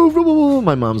cat moved.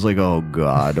 My mom's like, oh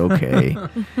God, okay.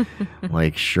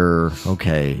 Like, sure,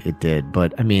 okay, it did.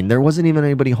 But I mean, there wasn't even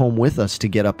anybody home with us to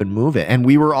get up and move it. And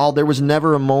there was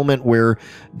never a moment where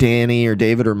Danny or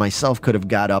David or myself could have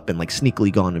got up and like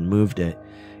sneakily gone and moved it.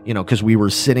 You know, because we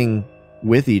were sitting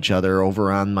with each other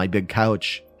over on my big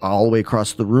couch all the way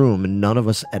across the room, and none of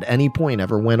us at any point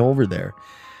ever went over there.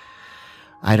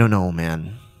 I don't know,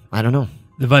 man. I don't know.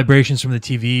 The vibrations from the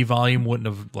TV volume wouldn't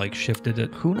have like shifted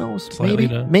it. Who knows? Maybe.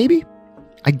 Maybe.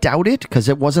 I doubt it, because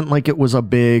it wasn't like it was a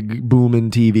big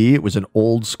booming TV. It was an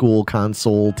old school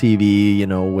console TV, you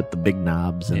know, with the big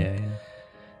knobs and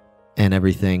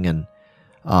everything. And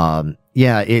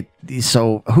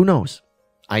so who knows?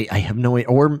 I have no idea.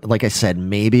 Or like I said,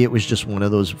 maybe it was just one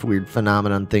of those weird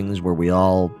phenomenon things where we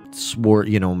all swore,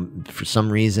 you know, for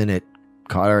some reason it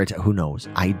caught our attention. Who knows?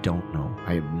 I don't know.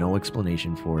 I have no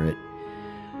explanation for it.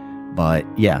 But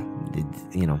yeah,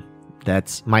 you know,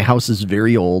 my house is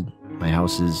very old. My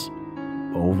house is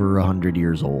over 100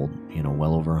 years old,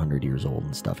 well over 100 years old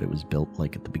and stuff. It was built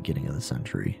like at the beginning of the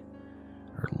century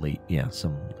or late,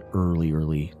 some early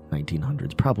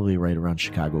 1900s, probably right around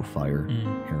Chicago fire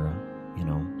era,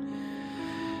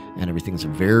 and everything's a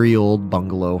very old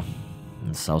bungalow in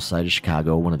the south side of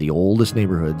Chicago, one of the oldest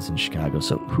neighborhoods in Chicago.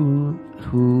 So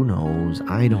who knows?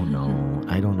 I don't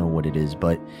know what it is,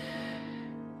 but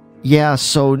yeah.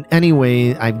 So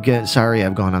anyway, I've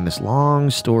gone on this long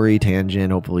story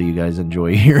tangent. Hopefully you guys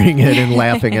enjoy hearing it and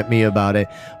laughing at me about it.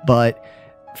 But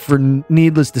for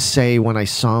needless to say, when I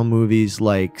saw movies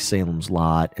like Salem's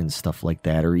Lot and stuff like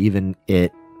that, or even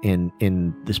It,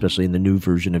 especially in the new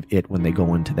version of It, when they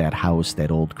go into that house, that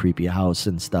old creepy house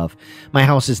and stuff. My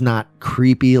house is not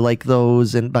creepy like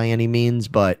those and by any means,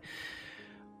 but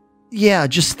yeah,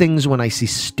 just things when I see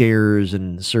stairs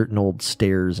and certain old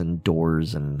stairs and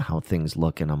doors and how things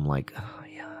look, and I'm like, oh,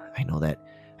 yeah, I know that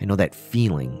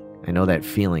feeling. I know that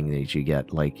feeling that you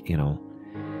get, like,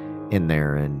 in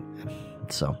there. And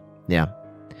so, yeah.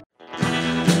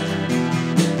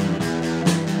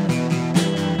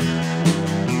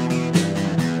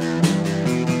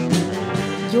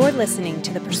 You're listening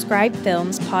to the Prescribed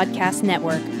Films Podcast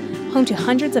Network, home to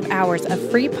hundreds of hours of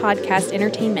free podcast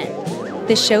entertainment.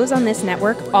 The shows on this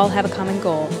network all have a common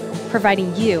goal,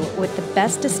 providing you with the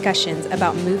best discussions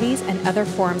about movies and other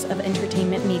forms of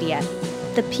entertainment media.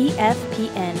 The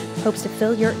PFPN hopes to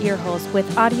fill your earholes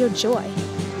with audio joy.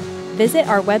 Visit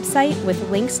our website with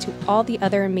links to all the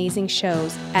other amazing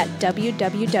shows at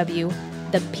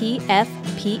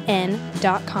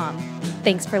www.thepfpn.com.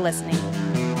 Thanks for listening.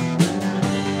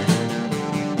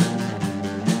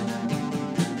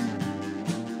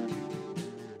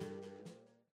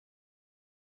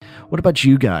 What about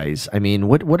you guys? I mean,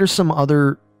 what are some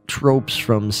other tropes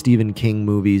from Stephen King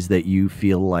movies that you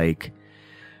feel like,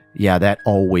 yeah, that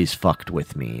always fucked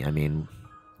with me? I mean,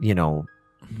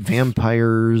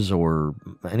 vampires or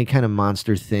any kind of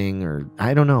monster thing, or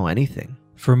I don't know, anything.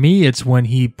 For me, it's when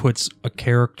he puts a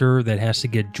character that has to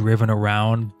get driven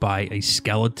around by a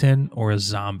skeleton or a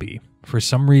zombie. For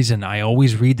some reason, I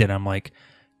always read that. I'm like,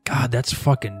 God, that's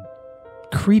fucking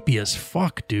creepy as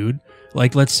fuck, dude.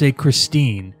 Like, let's say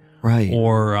Christine. Right.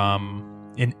 Or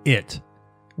in It,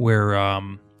 where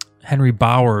Henry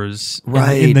Bowers,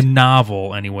 right. in the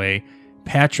novel anyway,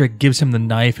 Patrick gives him the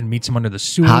knife and meets him under the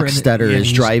sewer. Hochstetter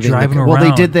is driving around. Well,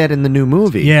 they did that in the new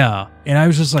movie. Yeah. And I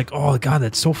was just like, oh, God,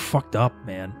 that's so fucked up,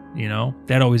 man.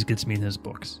 That always gets me in his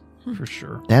books, for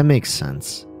sure. That makes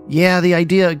sense. Yeah, the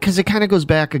idea, because it kind of goes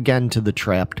back again to the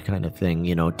trapped kind of thing,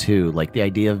 too. Like the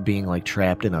idea of being like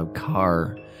trapped in a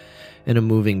car, in a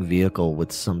moving vehicle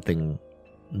with something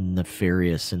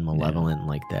nefarious and malevolent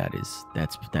like that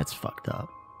that's fucked up.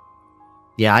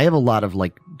 Yeah, I have a lot of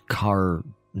like car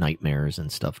nightmares and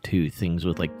stuff too. Things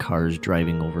with like cars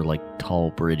driving over like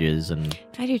tall bridges, and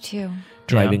I do too.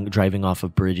 Driving off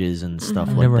of bridges and stuff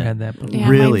like that. Never had that before. Yeah,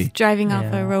 really? mine's driving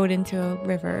off a road into a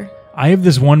river. I have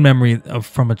this one memory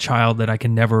from a child that I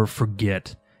can never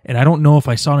forget. And I don't know if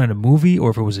I saw it in a movie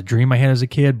or if it was a dream I had as a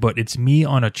kid, but it's me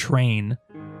on a train.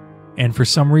 And for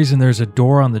some reason, there's a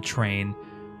door on the train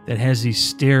that has these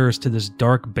stairs to this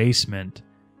dark basement.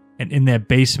 And in that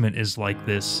basement is like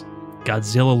this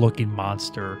Godzilla-looking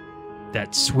monster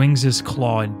that swings his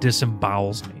claw and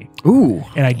disembowels me. Ooh.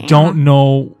 And I don't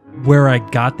know where I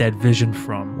got that vision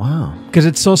from. Wow. Because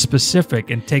it's so specific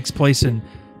and takes place in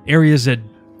areas that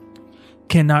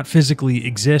cannot physically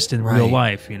exist in real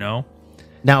life,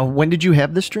 Now, when did you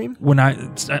have this dream? When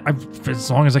as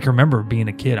long as I can remember being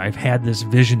a kid, I've had this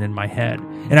vision in my head.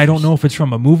 And I don't know if it's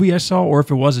from a movie I saw or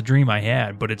if it was a dream I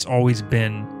had, but it's always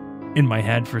been in my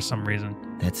head for some reason.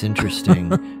 That's interesting.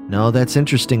 No, that's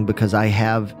interesting because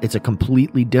it's a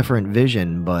completely different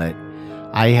vision, but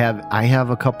I have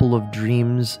a couple of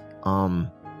dreams. Oh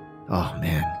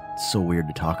man, it's so weird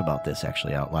to talk about this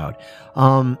actually out loud.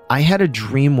 I had a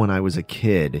dream when I was a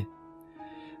kid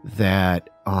that,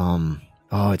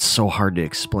 it's so hard to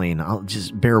explain. I'll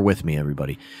just bear with me,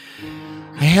 everybody.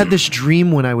 I had this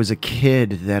dream when I was a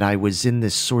kid that I was in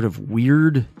this sort of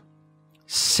weird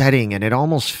setting, and it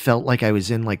almost felt like I was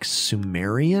in like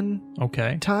Sumerian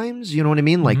times. You know what I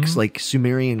mean? Like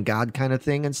Sumerian god kind of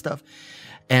thing and stuff.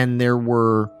 And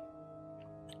I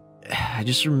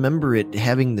just remember it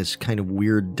having this kind of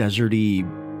weird deserty,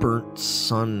 burnt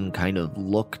sun kind of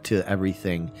look to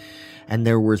everything. And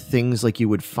there were things like you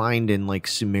would find in like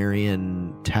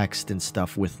Sumerian text and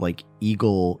stuff with like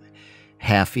eagle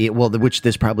which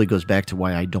this probably goes back to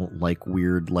why I don't like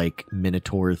weird like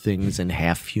minotaur things and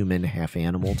half human, half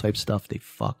animal type stuff. They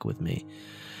fuck with me.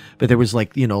 But there was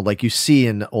like, like you see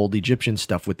in old Egyptian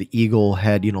stuff with the eagle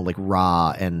head, like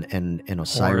Ra and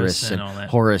Osiris and all that.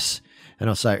 Horus. and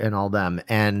Osiris and all them,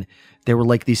 and there were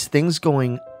like these things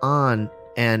going on,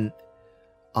 and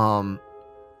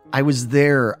I was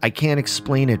there. I can't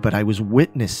explain it, but I was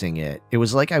witnessing it. It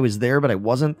was like I was there, but I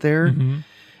wasn't there. Mm-hmm.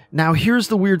 Now, here's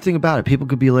the weird thing about it. People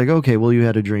could be like, okay, well, you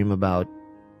had a dream about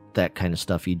that kind of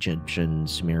stuff, Egyptian,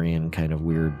 Sumerian kind of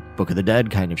weird Book of the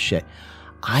Dead kind of shit.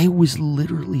 I was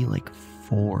literally like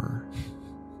 4.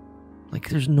 Like,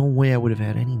 there's no way I would have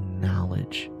had any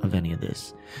knowledge of any of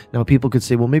this. Now, people could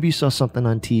say, well, maybe you saw something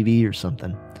on TV or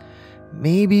something.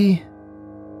 Maybe,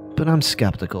 but I'm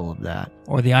skeptical of that.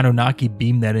 Or the Anunnaki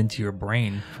beamed that into your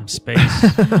brain from space.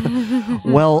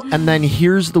 Well, and then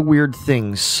here's the weird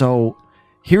thing. So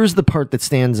here's the part that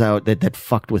stands out that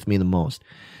fucked with me the most.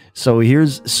 So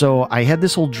I had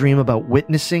this whole dream about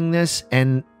witnessing this,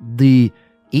 and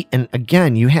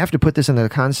again, you have to put this in the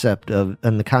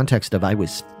context of I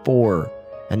was 4,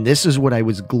 and this is what I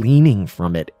was gleaning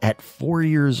from it at 4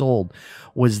 years old,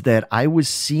 was that I was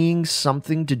seeing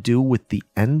something to do with the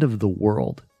end of the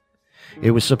world.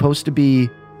 It was supposed to be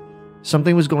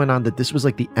something was going on, that this was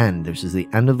like the end. This is the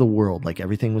end of the world, like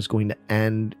everything was going to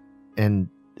end and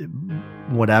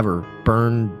whatever,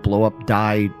 burn, blow up,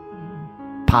 die,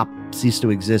 pop, cease to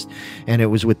exist. And it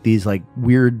was with these like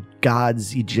weird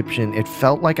gods, Egyptian. It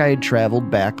felt like I had traveled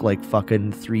back like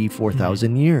fucking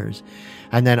 4,000 years.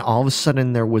 And then all of a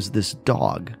sudden there was this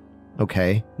dog.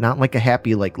 Okay, not like a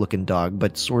happy like looking dog,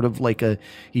 but sort of like a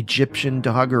Egyptian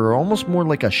dog, or almost more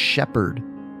like a shepherd,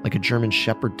 like a German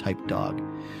shepherd type dog,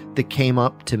 that came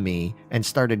up to me and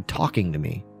started talking to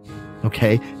me.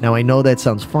 Okay, now I know that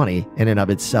sounds funny in and of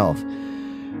itself,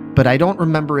 but I don't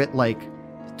remember it like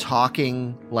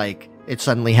talking, like it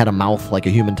suddenly had a mouth, like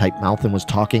a human type mouth, and was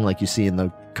talking like you see in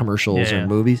the commercials or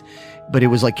movies. But it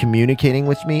was like communicating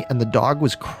with me, and the dog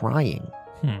was crying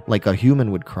like a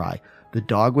human would cry. The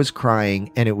dog was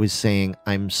crying, and it was saying,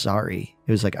 I'm sorry.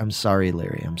 It was like, I'm sorry,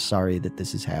 Larry. I'm sorry that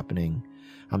this is happening.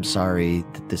 I'm sorry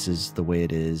that this is the way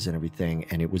it is and everything.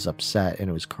 And it was upset, and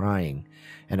it was crying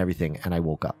and everything. And I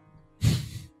woke up.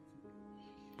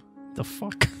 The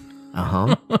fuck?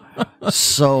 Uh-huh.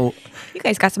 So You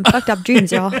guys got some fucked up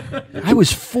dreams, y'all. I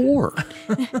was 4.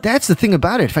 That's the thing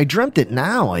about it. If I dreamt it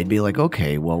now, I'd be like,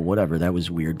 okay, well, whatever. That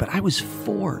was weird. But I was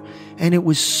 4. And it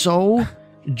was so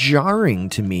jarring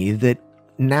to me that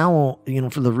now,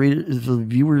 for the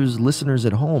viewers, listeners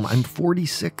at home, I'm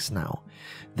 46 now.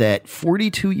 That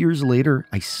 42 years later,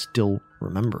 I still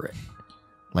remember it.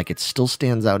 Like, it still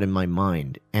stands out in my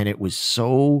mind. And it was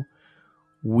so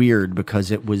weird because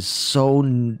it was so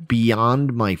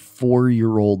beyond my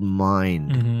 4-year-old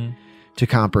mind to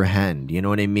comprehend. You know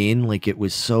what I mean? Like, it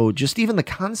was so, just even the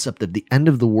concept of the end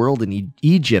of the world in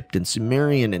Egypt and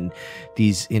Sumerian and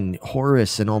in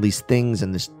Horus and all these things,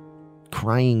 and this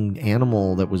crying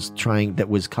animal that was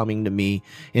coming to me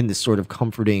in this sort of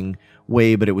comforting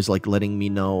way, but it was like letting me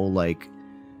know, like,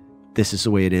 this is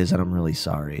the way it is, and I'm really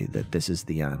sorry that this is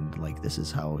the end. Like, this is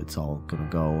how it's all gonna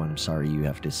go, and I'm sorry you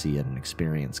have to see it and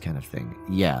experience, kind of thing.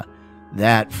 Yeah,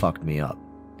 that fucked me up.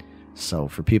 So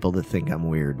for people that think I'm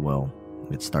weird, well,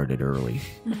 it started early.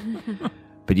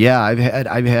 But yeah, I've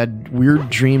had weird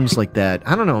dreams like that.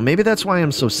 I don't know, maybe that's why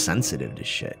I'm so sensitive to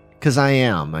shit. Because I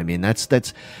am. I mean,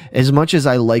 that's as much as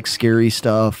I like scary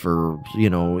stuff, or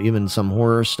even some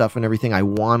horror stuff and everything, I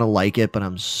want to like it, but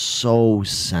I'm so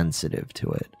sensitive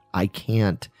to it. I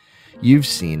can't. You've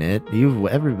seen it.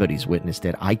 Everybody's witnessed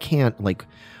it. I can't like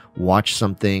watch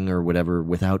something or whatever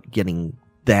without getting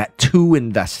that too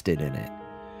invested in it.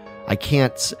 I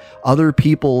can't. Other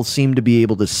people seem to be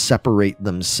able to separate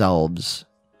themselves,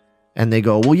 and they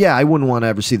go, well, yeah, I wouldn't want to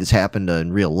ever see this happen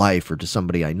in real life or to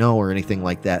somebody I know or anything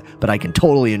like that, but I can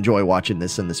totally enjoy watching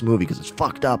this in this movie because it's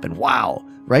fucked up and wow,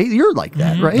 right? You're like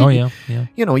that, right? Oh, yeah, yeah.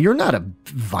 You're not a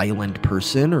violent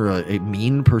person or a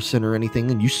mean person or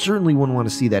anything, and you certainly wouldn't want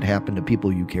to see that happen to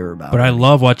people you care about. But I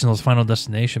love watching those Final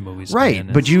Destination movies. Right,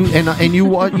 man. but you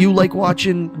like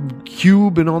watching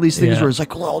Cube and all these things where it's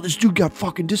like, oh, this dude got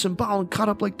fucking disemboweled and cut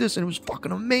up like this, and it was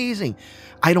fucking amazing.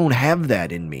 I don't have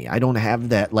that in me. I don't have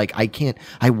that. Like,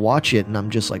 I watch it and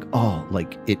I'm just like, oh,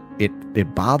 like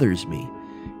it bothers me.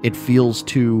 It feels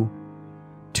too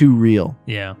real.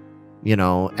 Yeah. And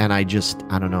I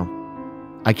don't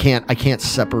know. I can't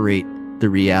separate the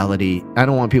reality. I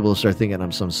don't want people to start thinking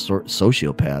I'm some sort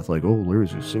sociopath, like, oh,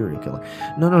 Larry's a serial killer.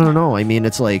 No. I mean,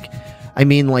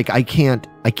 I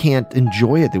can't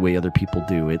enjoy it the way other people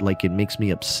do. It makes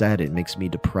me upset. It makes me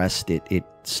depressed. It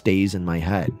stays in my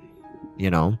head.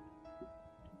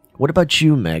 What about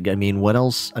you, Meg? I mean, what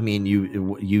else? I mean,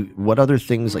 what other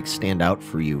things like stand out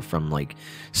for you from like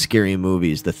scary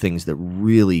movies? The things that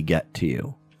really get to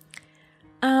you.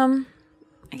 I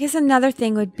guess another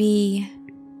thing would be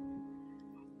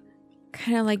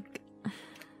kind of like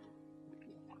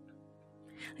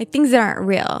things that aren't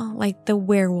real, like the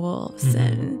werewolves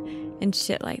and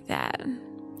shit like that.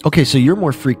 Okay, so you're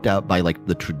more freaked out by like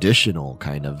the traditional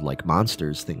kind of like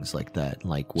monsters, things like that,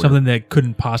 like where, Something that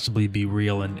couldn't possibly be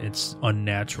real and it's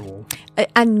unnatural.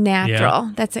 Unnatural.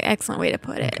 Yeah. That's an excellent way to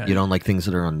put it. Okay. you don't like things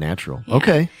that are unnatural. Yeah.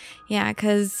 Okay. Yeah,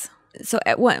 because so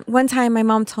at one time my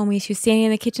mom told me she was standing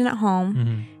in the kitchen at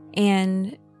home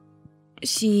and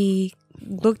she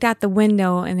looked out the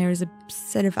window and there was a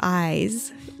set of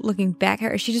eyes looking back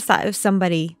at her. She just thought it was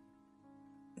somebody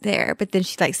there, but then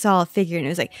she like saw a figure and it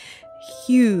was like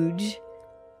huge.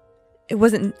 It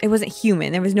wasn't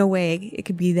human. There was no way it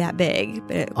could be that big.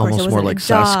 But of course Almost it wasn't more a like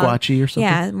dog. Sasquatchy or something.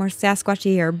 Yeah, more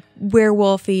Sasquatchy or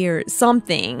werewolfy or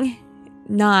something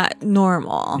not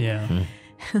normal. Yeah.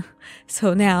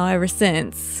 So now, ever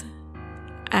since,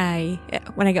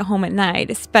 when I get home at night,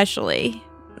 especially,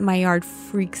 my yard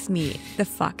freaks me the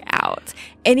fuck out.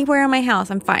 Anywhere in my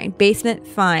house, I'm fine. Basement,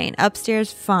 fine.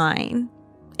 Upstairs, fine.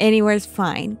 Anywhere's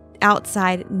fine.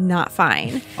 Outside, not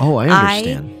fine. Oh, I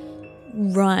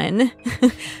understand. Run,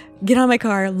 get on my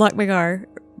car, lock my car,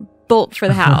 bolt for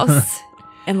the house,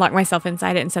 and lock myself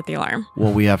inside it and set the alarm.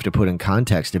 Well, we have to put in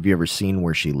context. Have you ever seen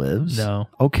where she lives? No.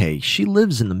 Okay, she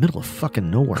lives in the middle of fucking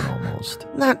nowhere almost.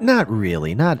 Not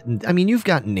really. I mean, you've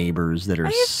got neighbors that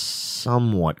are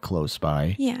somewhat close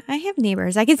by. Yeah, I have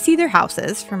neighbors. I can see their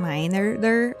houses from mine.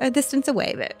 They're a distance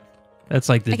away, but That's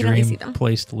like the I can only see dream them.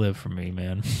 place to live for me,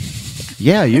 man.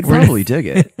 Yeah, you'd probably dig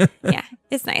it. yeah,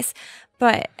 it's nice.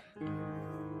 But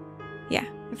yeah,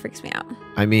 it freaks me out.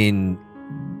 I mean,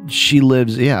 she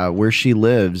lives, where she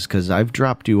lives, because I've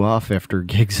dropped you off after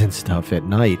gigs and stuff at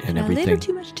night and A little everything.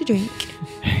 too much to drink.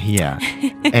 Yeah.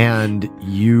 And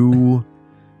you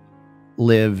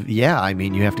live, I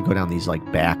mean, you have to go down these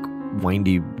like back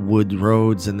windy wood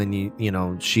roads, and then you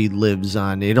know, she lives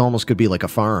on, it almost could be like a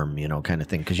farm, you know, kind of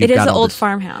thing. Because It is an old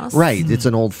farmhouse. Right. It's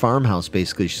an old farmhouse,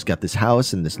 basically. She's got this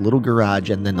house and this little garage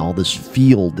and then all this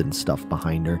field and stuff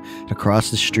behind her. And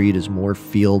across the street is more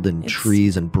field and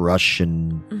trees and brush,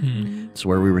 and it's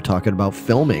where we were talking about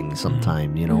filming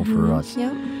sometime, you know, for us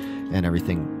Yep. and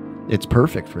everything. It's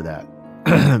perfect for that.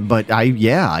 But I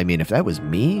mean, if that was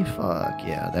me, fuck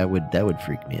yeah, that would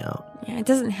freak me out. Yeah, it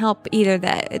doesn't help either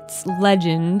that it's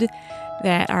legend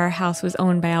that our house was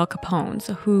owned by Al Capone.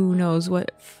 So who knows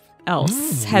what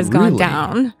else has gone really?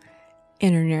 down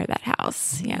in or near that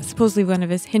house. Yeah, supposedly one of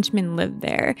his henchmen lived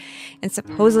there. And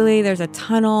supposedly there's a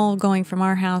tunnel going from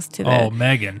our house to the... Oh,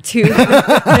 Megan. to the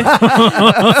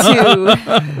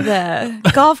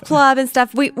golf club and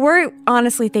stuff. We're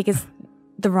honestly think it's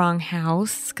the wrong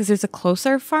house because there's a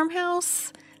closer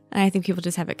farmhouse. And I think people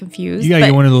just have it confused. You gotta But-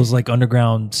 get one of those like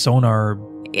underground sonar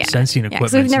sensing yeah,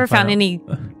 equipment. so we've never found any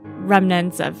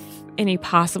remnants of any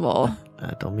possible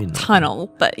I don't mean nothing.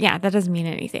 tunnel, but yeah, that doesn't mean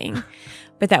anything.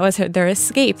 But that was their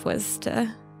escape, was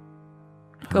to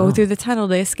go through the tunnel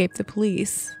to escape the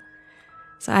police.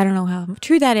 So I don't know how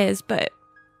true that is, but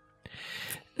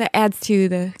that adds to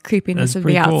the creepiness That's of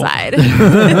the pretty cool.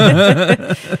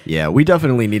 outside. Yeah, we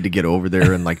definitely need to get over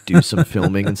there and like do some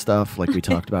filming and stuff like we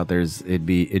talked about. It'd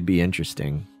be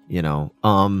interesting, you know.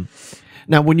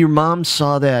 Now when your mom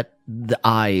saw the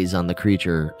eyes on the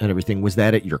creature and everything, was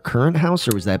that at your current house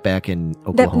or was that back in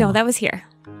Oklahoma? That was here.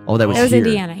 Oh, that was That was here.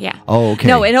 Indiana, yeah. Oh, okay.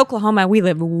 No, in Oklahoma, we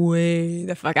live way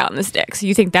the fuck out in the sticks.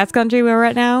 You think that's country where we're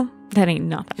at now? That ain't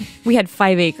nothing. We had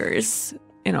 5 acres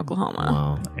in Oklahoma.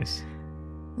 Wow. Nice.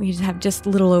 We just have just a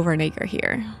little over an acre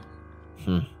here.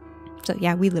 Hmm. So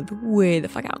yeah, we lived way the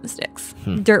fuck out in the sticks.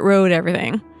 Dirt road,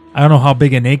 everything. I don't know how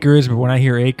big an acre is, but when I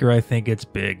hear acre, I think it's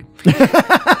big.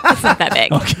 It's not that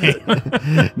big.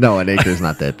 Okay. No, an acre is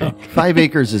not that big. 5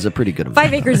 acres is a pretty good amount.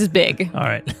 5 acres is big. All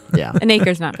right. Yeah. An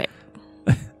acre's not big.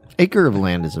 Acre of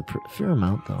land is a fair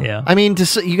amount, though. Yeah. I mean,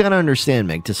 you got to understand,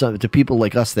 Meg, to people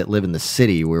like us that live in the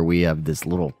city where we have this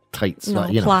little tight spot,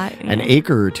 Little you know, plot, an yeah.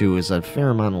 acre or two is a fair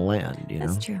amount of land, you know.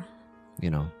 That's true.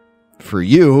 You know, for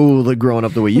you, growing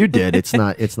up the way you did, it's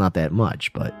not that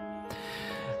much, but,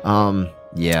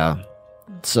 yeah.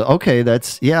 So, okay,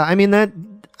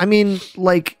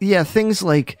 things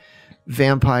like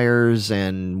vampires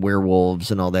and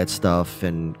werewolves and all that stuff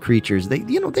and creatures,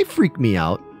 they freak me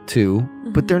out too,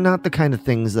 but they're not the kind of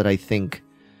things that I think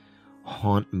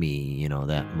haunt me, you know,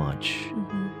 that much.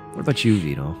 What about you,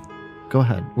 Vito? Go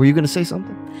ahead. Were you going to say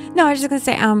something? No, I was just gonna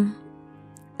say,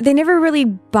 they never really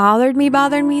bothered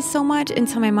me so much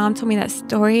until my mom told me that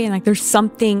story, and like there's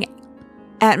something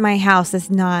at my house that's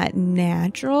not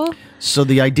natural. So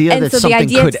the idea And that so the something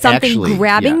idea could of something actually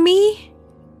grabbing me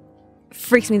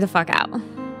freaks me the fuck out.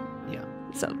 Yeah.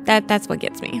 So that's what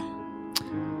gets me.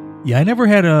 Yeah, I never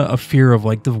had a fear of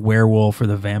like the werewolf or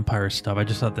the vampire stuff. I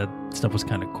just thought that stuff was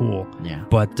kind of cool. Yeah.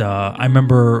 But I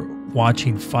remember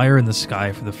watching Fire in the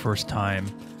Sky for the first time,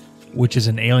 which is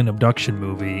an alien abduction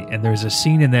movie. And there's a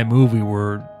scene in that movie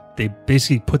where they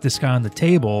basically put this guy on the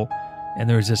table and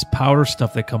there's this powder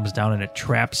stuff that comes down and it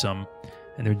traps him.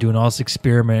 And they're doing all this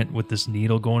experiment with this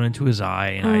needle going into his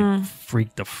eye. And I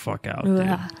freaked the fuck out, dude.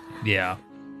 Yeah.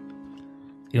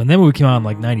 You know, and that movie came out in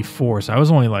like 94, so I was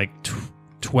only like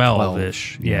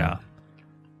 12-ish. Yeah.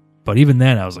 But even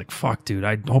then, I was like, fuck, dude,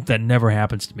 I hope that never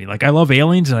happens to me. Like, I love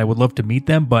aliens and I would love to meet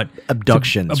them, but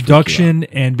abduction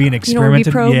and being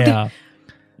experimented. Yeah.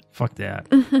 Fuck that.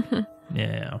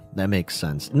 Yeah. That makes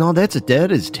sense. No, that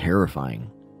is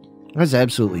terrifying. That's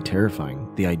absolutely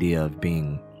terrifying. The idea of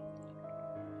being,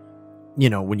 you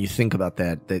know, when you think about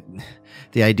that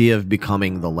the idea of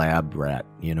becoming the lab rat,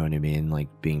 you know what I mean? Like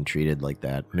being treated like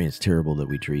that. I mean, it's terrible that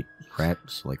we treat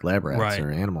rats like lab rats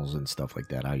or animals and stuff like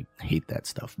that. I hate that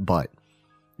stuff. But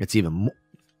it's even more,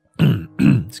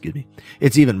 excuse me.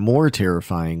 It's even more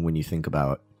terrifying when you think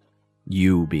about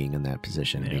you being in that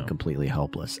position, being completely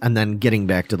helpless. And then getting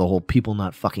back to the whole people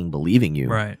not fucking believing you.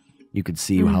 Right. You could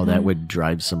see how that would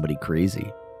drive somebody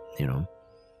crazy, you know?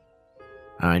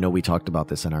 I know we talked about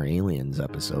this in our aliens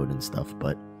episode and stuff,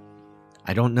 but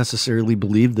I don't necessarily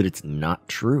believe that it's not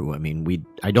true. I mean,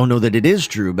 I don't know that it is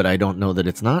true, but I don't know that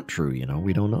it's not true, you know?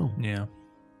 We don't know. Yeah.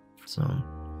 So,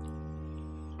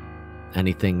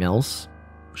 anything else?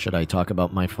 Should I talk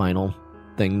about my final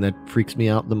thing that freaks me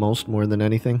out the most more than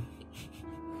anything?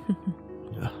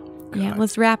 Yeah,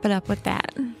 let's wrap it up with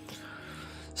that.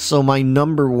 So my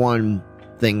number one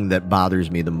thing that bothers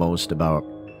me the most about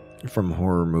from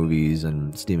horror movies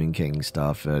and Stephen King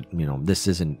stuff, you know, this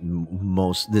isn't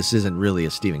really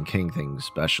a Stephen King thing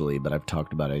especially, but I've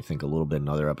talked about it, I think, a little bit in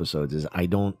other episodes, is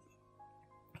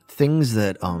things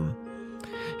that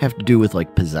have to do with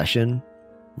like possession,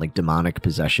 like demonic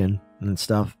possession and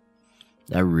stuff,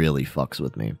 that really fucks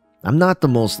with me. I'm not the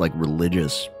most like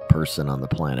religious person on the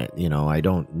planet, you know, I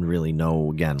don't really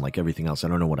know, again, like everything else, I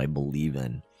don't know what I believe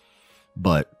in,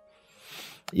 but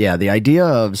yeah, the idea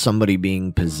of somebody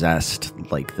being possessed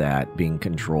like that, being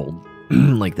controlled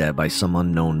like that by some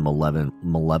unknown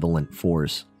malevolent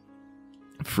force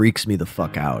freaks me the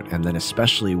fuck out. And then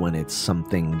especially when it's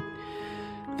something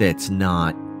that's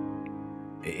not,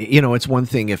 you know, it's one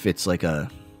thing if it's like an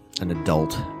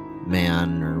adult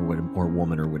man or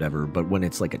woman or whatever, but when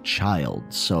it's like a child.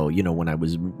 So, you know, when I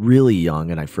was really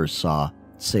young and I first saw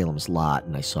Salem's Lot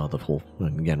and I saw the whole,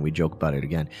 again, we joke about it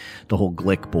again, the whole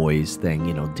Glick boys thing,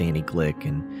 you know, Danny Glick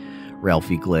and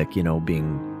Ralphie Glick, you know,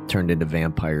 being turned into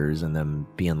vampires and them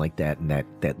being like that, and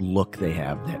that look they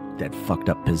have, that fucked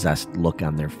up possessed look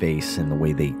on their face and the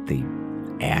way they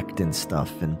act and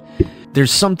stuff. And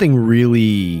there's something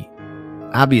really,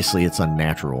 obviously it's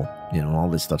unnatural, you know, all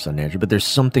this stuff's unnatural, but there's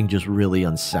something just really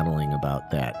unsettling about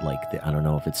that. Like, I don't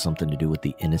know if it's something to do with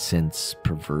the innocence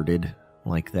perverted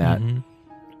like that. Mm-hmm.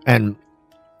 And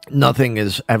nothing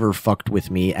has ever fucked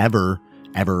with me, ever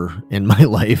in my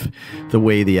life, the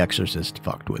way The Exorcist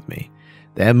fucked with me.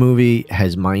 That movie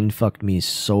has mind fucked me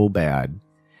so bad.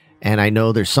 And I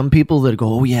know there's some people that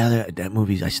go, oh yeah, that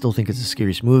movie, I still think it's the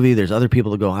scariest movie. There's other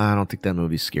people that go, I don't think that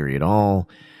movie's scary at all.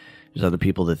 There's other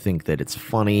people that think that it's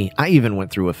funny. I even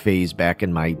went through a phase back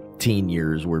in my teen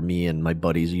years where me and my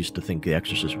buddies used to think The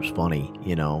Exorcist was funny,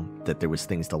 you know, that there was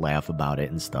things to laugh about it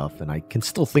and stuff. And I can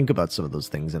still think about some of those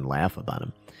things and laugh about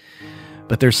them.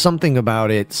 But there's something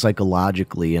about it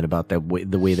psychologically and about that way,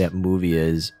 the way that movie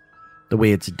is, the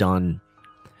way it's done.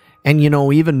 And, you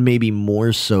know, even maybe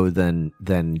more so than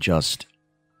just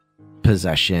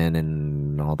possession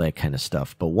and all that kind of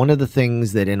stuff. But one of the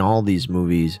things that in all these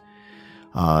movies,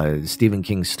 Stephen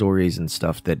King stories and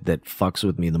stuff that fucks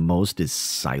with me the most is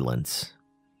silence.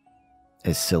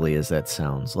 As silly as that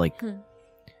sounds. Like,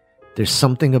 there's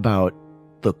something about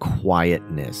the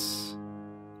quietness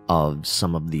of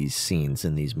some of these scenes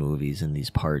in these movies and these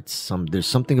parts. There's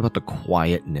something about the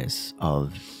quietness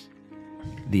of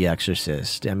The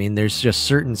Exorcist. I mean, there's just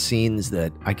certain scenes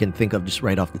that I can think of just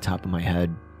right off the top of my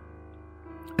head.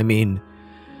 I mean,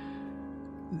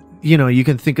 you know, you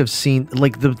can think of scene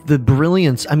like the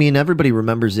brilliance. I mean, everybody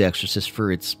remembers The Exorcist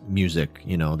for its music,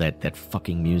 you know, that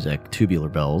fucking music, Tubular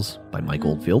Bells by Mike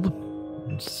Oldfield.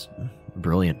 It's a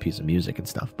brilliant piece of music and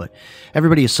stuff, but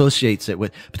everybody associates it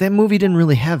with, but that movie didn't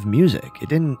really have music. It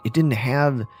didn't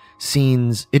have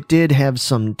scenes. It did have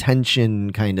some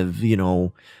tension, kind of, you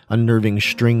know, unnerving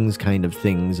strings kind of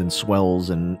things and swells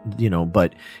and, you know,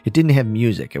 but it didn't have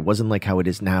music. It wasn't like how it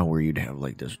is now where you'd have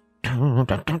like this,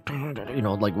 you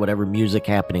know, like whatever music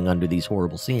happening under these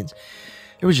horrible scenes.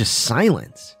 It was just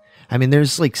silence. I mean,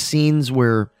 there's like scenes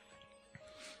where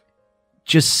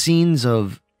just scenes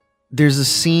of, there's a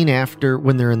scene after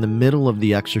when they're in the middle of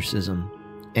the exorcism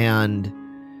and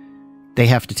they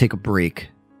have to take a break.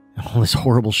 All this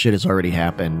horrible shit has already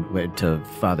happened to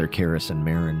Father Karras and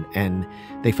Marin, and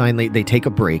they take a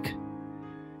break,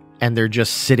 and they're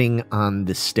just sitting on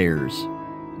the stairs,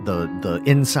 the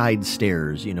inside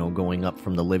stairs, you know, going up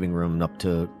from the living room up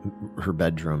to her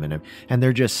bedroom, and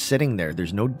they're just sitting there.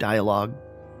 There's no dialogue,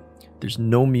 there's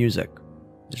no music,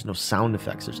 there's no sound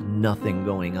effects, there's nothing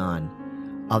going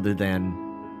on other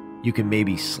than you can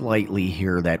maybe slightly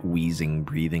hear that wheezing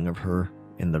breathing of her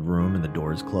in the room, and the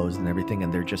door's closed and everything,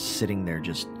 and they're just sitting there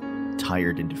just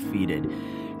tired and defeated.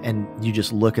 And you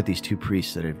just look at these two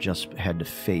priests that have just had to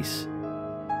face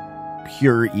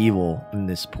pure evil in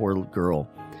this poor girl,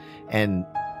 and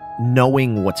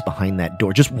knowing what's behind that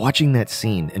door, just watching that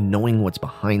scene and knowing what's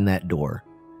behind that door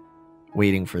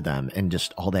waiting for them, and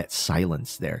just all that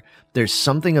silence there. There's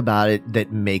something about it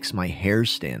that makes my hair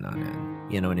stand on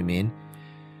end. You know what I mean?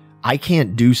 I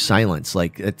can't do silence.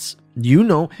 Like, it's, you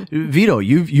know, Vito,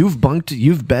 you've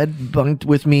bed bunked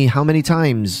with me how many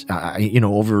times, you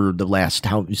know, over the last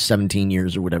 17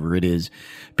 years or whatever it is,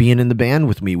 being in the band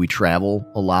with me. We travel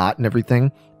a lot and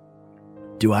everything.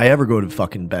 Do I ever go to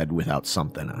fucking bed without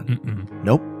something on? Mm-mm.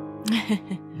 Nope.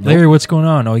 Larry, what's going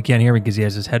on? Oh, he can't hear me because he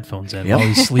has his headphones in while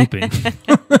he's sleeping.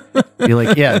 Be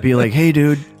like, hey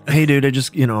dude, I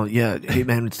just, you know, hey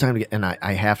man, it's time to get, and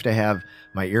I have to have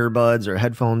my earbuds or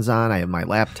headphones on. I have my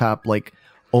laptop like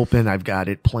open. I've got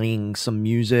it playing some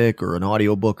music or an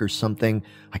audiobook or something.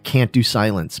 I can't do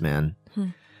silence, man.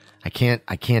 I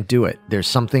can't do it. There's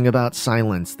something about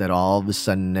silence that all of a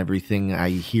sudden everything I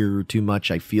hear too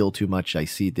much, I feel too much, I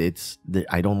see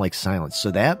I don't like silence. So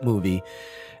that movie,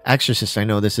 Exorcist, I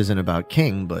know this isn't about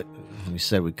King, but we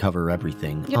said we'd cover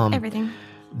everything. Yep, everything.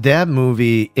 That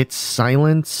movie, its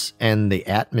silence and the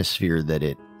atmosphere that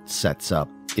it sets up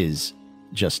is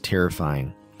just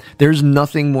terrifying. There's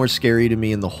nothing more scary to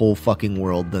me in the whole fucking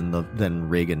world than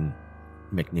Reagan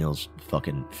McNeil's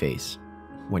fucking face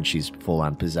when she's full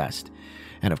on possessed.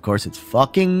 And of course, it's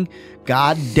fucking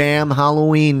goddamn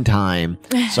Halloween time.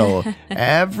 So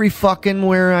every fucking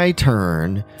where I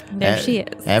turn, there she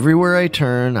is. Everywhere I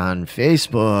turn on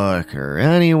Facebook or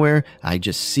anywhere, I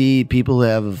just see people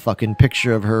have a fucking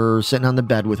picture of her sitting on the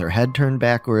bed with her head turned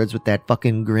backwards with that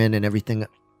fucking grin and everything.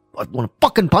 I want to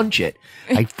fucking punch it.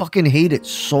 I fucking hate it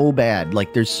so bad.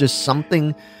 Like, there's just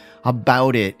something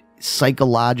about it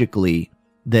psychologically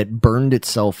that burned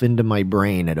itself into my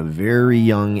brain at a very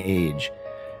young age.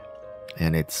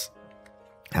 And it's,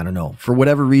 I don't know, for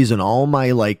whatever reason, all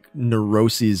my like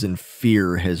neuroses and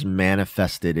fear has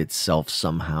manifested itself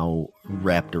somehow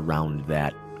wrapped around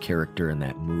that character in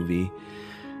that movie.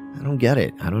 I don't get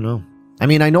it. I don't know. I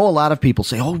mean, I know a lot of people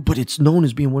say, oh, but it's known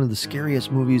as being one of the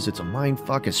scariest movies. It's a mind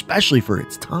fuck, especially for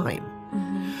its time.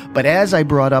 Mm-hmm. But as I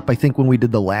brought up, I think when we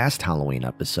did the last Halloween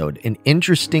episode, an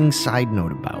interesting side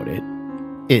note about it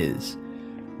is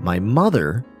my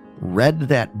mother read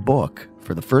that book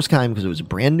for the first time because it was a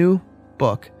brand new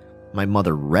book. My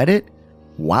mother read it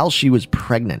while she was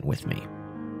pregnant with me.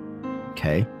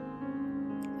 Okay.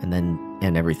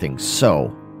 And everything.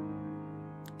 So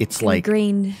it's like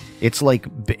ingrained. It's like,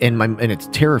 and it's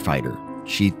terrified her.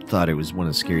 She thought it was one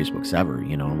of the scariest books ever,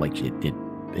 you know, like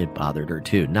it bothered her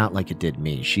too. Not like it did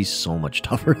me. She's so much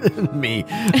tougher than me.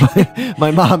 My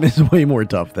mom is way more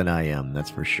tough than I am. That's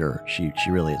for sure. She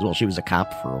really is. Well, she was a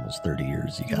cop for almost 30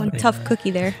 years. You got one tough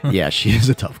cookie there. Yeah, she is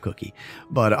a tough cookie.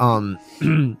 But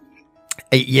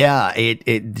yeah,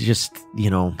 it just, you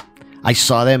know, I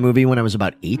saw that movie when I was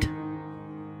about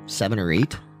 7 or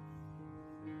 8.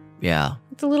 Yeah,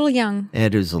 it's a little young.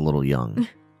 It is a little young.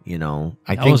 You know,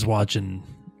 I was watching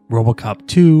RoboCop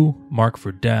 2, Mark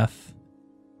for Death.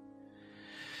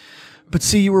 But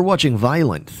see, you were watching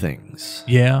violent things.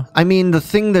 Yeah. I mean, the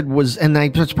thing that was, and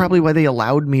that's probably why they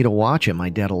allowed me to watch it. My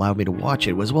dad allowed me to watch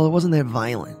it. Was, well, it wasn't that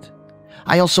violent.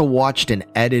 I also watched an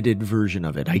edited version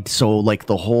of it. So, like,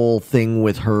 the whole thing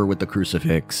with her with the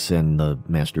crucifix and the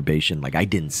masturbation, like, I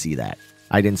didn't see that.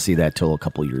 I didn't see that till a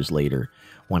couple years later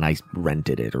when I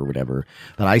rented it or whatever.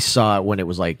 But I saw it when it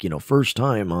was like, you know, first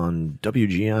time on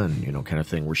WGN, you know, kind of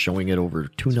thing. We're showing it over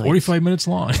 2 nights. 45 minutes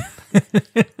long.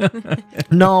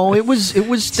 No, it was,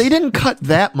 they didn't cut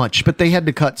that much, but they had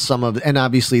to cut some of, and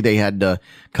obviously they had to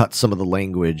cut some of the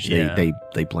language. Yeah.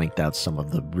 They blanked out some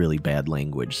of the really bad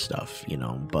language stuff, you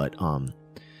know, but, I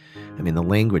mean, the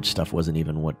language stuff wasn't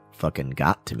even what fucking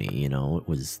got to me, you know, it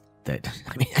was that,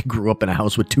 I mean, I grew up in a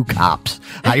house with 2 cops.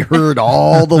 I heard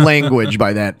all the language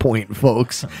by that point,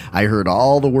 folks. I heard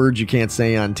all the words you can't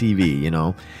say on TV, you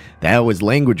know.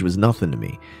 Language was nothing to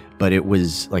me. But it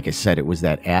was, like I said, it was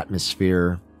that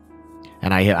atmosphere.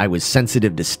 And I was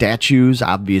sensitive to statues,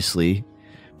 obviously,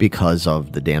 because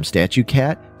of the damn statue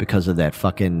cat, because of that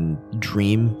fucking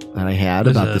dream that I had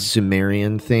about the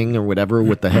Sumerian thing or whatever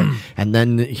with the head. And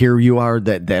then here you are,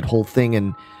 that whole thing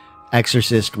in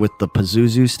Exorcist with the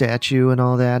Pazuzu statue and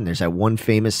all that. And there's that one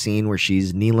famous scene where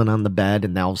she's kneeling on the bed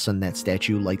and all of a sudden that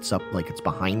statue lights up like it's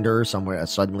behind her somewhere.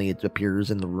 Suddenly it appears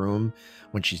in the room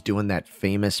when she's doing that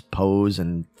famous pose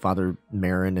and Father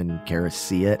Marin and Kara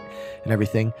see it and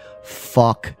everything.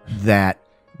 Fuck that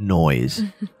noise.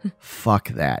 Fuck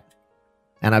that.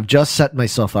 And I've just set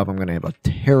myself up. I'm going to have a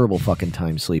terrible fucking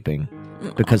time sleeping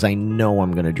because I know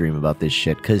I'm going to dream about this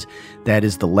shit, because that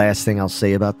is the last thing I'll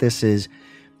say about this is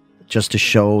just to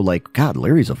show, like, God,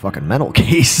 Larry's a fucking mental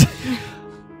case.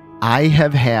 I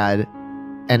have had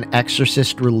an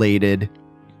Exorcist-related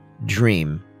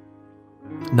dream,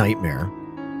 nightmare,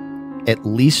 at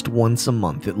least once a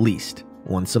month,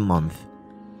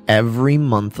 every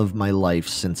month of my life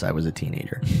since I was a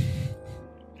teenager.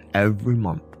 Every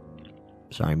month.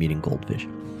 Sorry, I'm eating goldfish.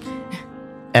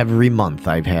 Every month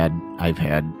I've had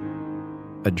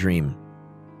a dream.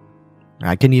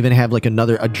 I can even have like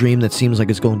a dream that seems like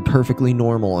it's going perfectly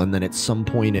normal, and then at some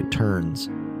point it turns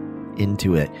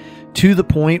into it. To the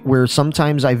point where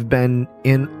sometimes I've been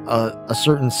in a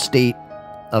certain state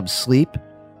of sleep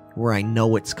where I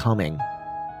know it's coming,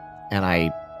 and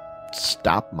I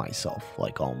stop myself,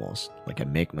 like almost. Like I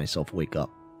make myself wake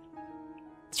up.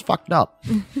 It's fucked up.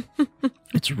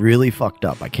 It's really fucked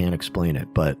up. I can't explain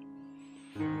it, but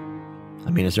I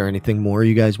mean, is there anything more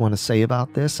you guys want to say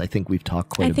about this? I think we've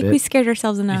talked quite a bit. I think we scared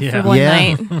ourselves enough for one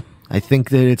night. I think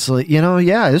that it's like,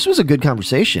 this was a good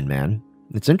conversation, man.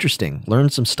 It's interesting.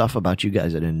 Learned some stuff about you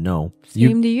guys I didn't know.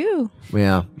 Same to you.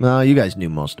 Yeah. Well, you guys knew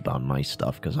most about my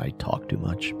stuff because I talk too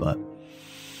much, but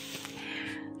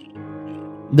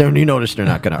then you notice they're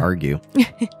not going to argue.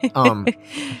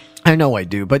 I know I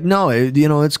do, but no,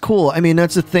 it's cool. I mean,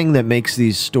 that's the thing that makes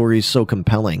these stories so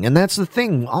compelling. And that's the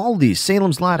thing, all these,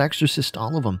 Salem's Lot, Exorcist,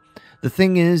 all of them. The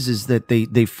thing is that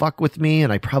they fuck with me,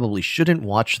 and I probably shouldn't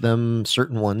watch them,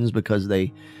 certain ones, because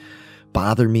they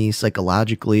bother me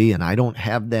psychologically, and I don't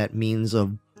have that means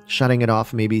of shutting it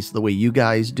off maybe it's the way you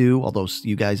guys do, although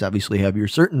you guys obviously have your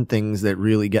certain things that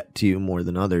really get to you more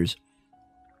than others.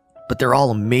 But they're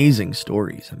all amazing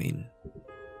stories. I mean,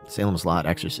 Salem's Lot,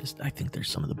 Exorcist, I think they're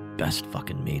some of the best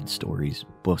fucking made stories,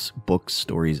 books,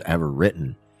 stories ever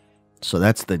written. So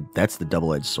that's the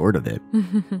double-edged sword of it.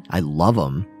 I love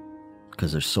them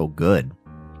because they're so good.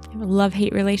 You have a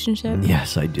love-hate relationship?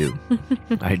 Yes, I do.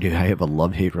 I do. I have a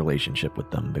love-hate relationship with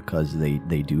them because they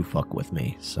do fuck with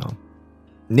me. So,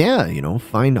 yeah,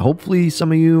 hopefully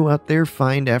some of you out there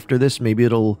find after this, maybe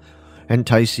it'll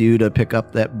entice you to pick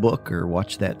up that book or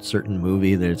watch that certain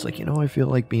movie that it's like, I feel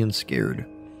like being scared.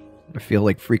 I feel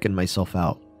like freaking myself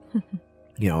out.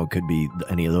 It could be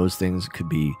any of those things. It could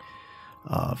be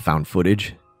found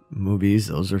footage movies.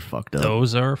 Those are fucked up. I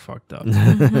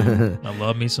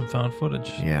love me some found footage.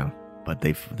 Yeah, but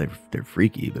they're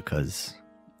freaky because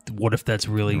what if that's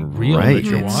really real? Right. That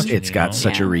you're watching, it's got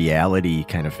such a reality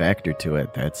kind of factor to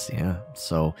it. That's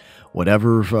So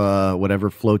whatever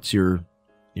floats your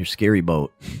scary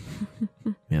boat.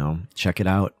 Check it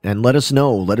out and let us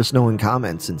know in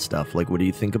comments and stuff, like, what do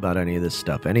you think about any of this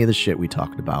stuff, any of the shit we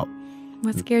talked about?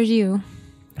 What scares you?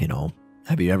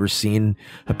 Have you ever seen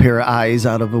a pair of eyes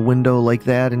out of a window like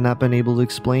that and not been able to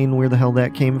explain where the hell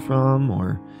that came from?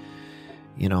 Or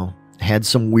had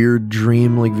some weird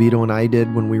dream like Vito and I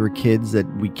did when we were kids that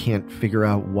we can't figure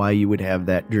out why you would have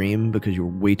that dream because you're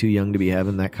way too young to be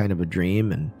having that kind of a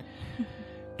dream, and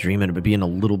dreaming about being a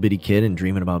little bitty kid and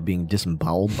dreaming about being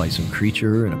disemboweled by some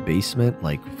creature in a basement.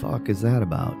 Like, fuck is that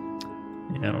about?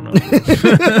 Yeah, I don't know.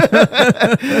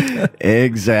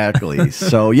 Exactly.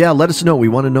 So, yeah, let us know. We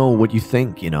want to know what you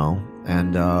think,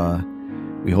 and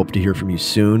we hope to hear from you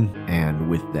soon. And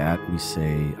with that, we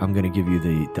say, I'm going to give you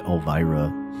the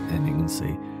Elvira ending and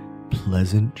say,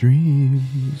 pleasant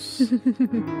dreams.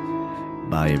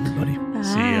 Bye, everybody. Bye.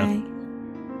 See ya.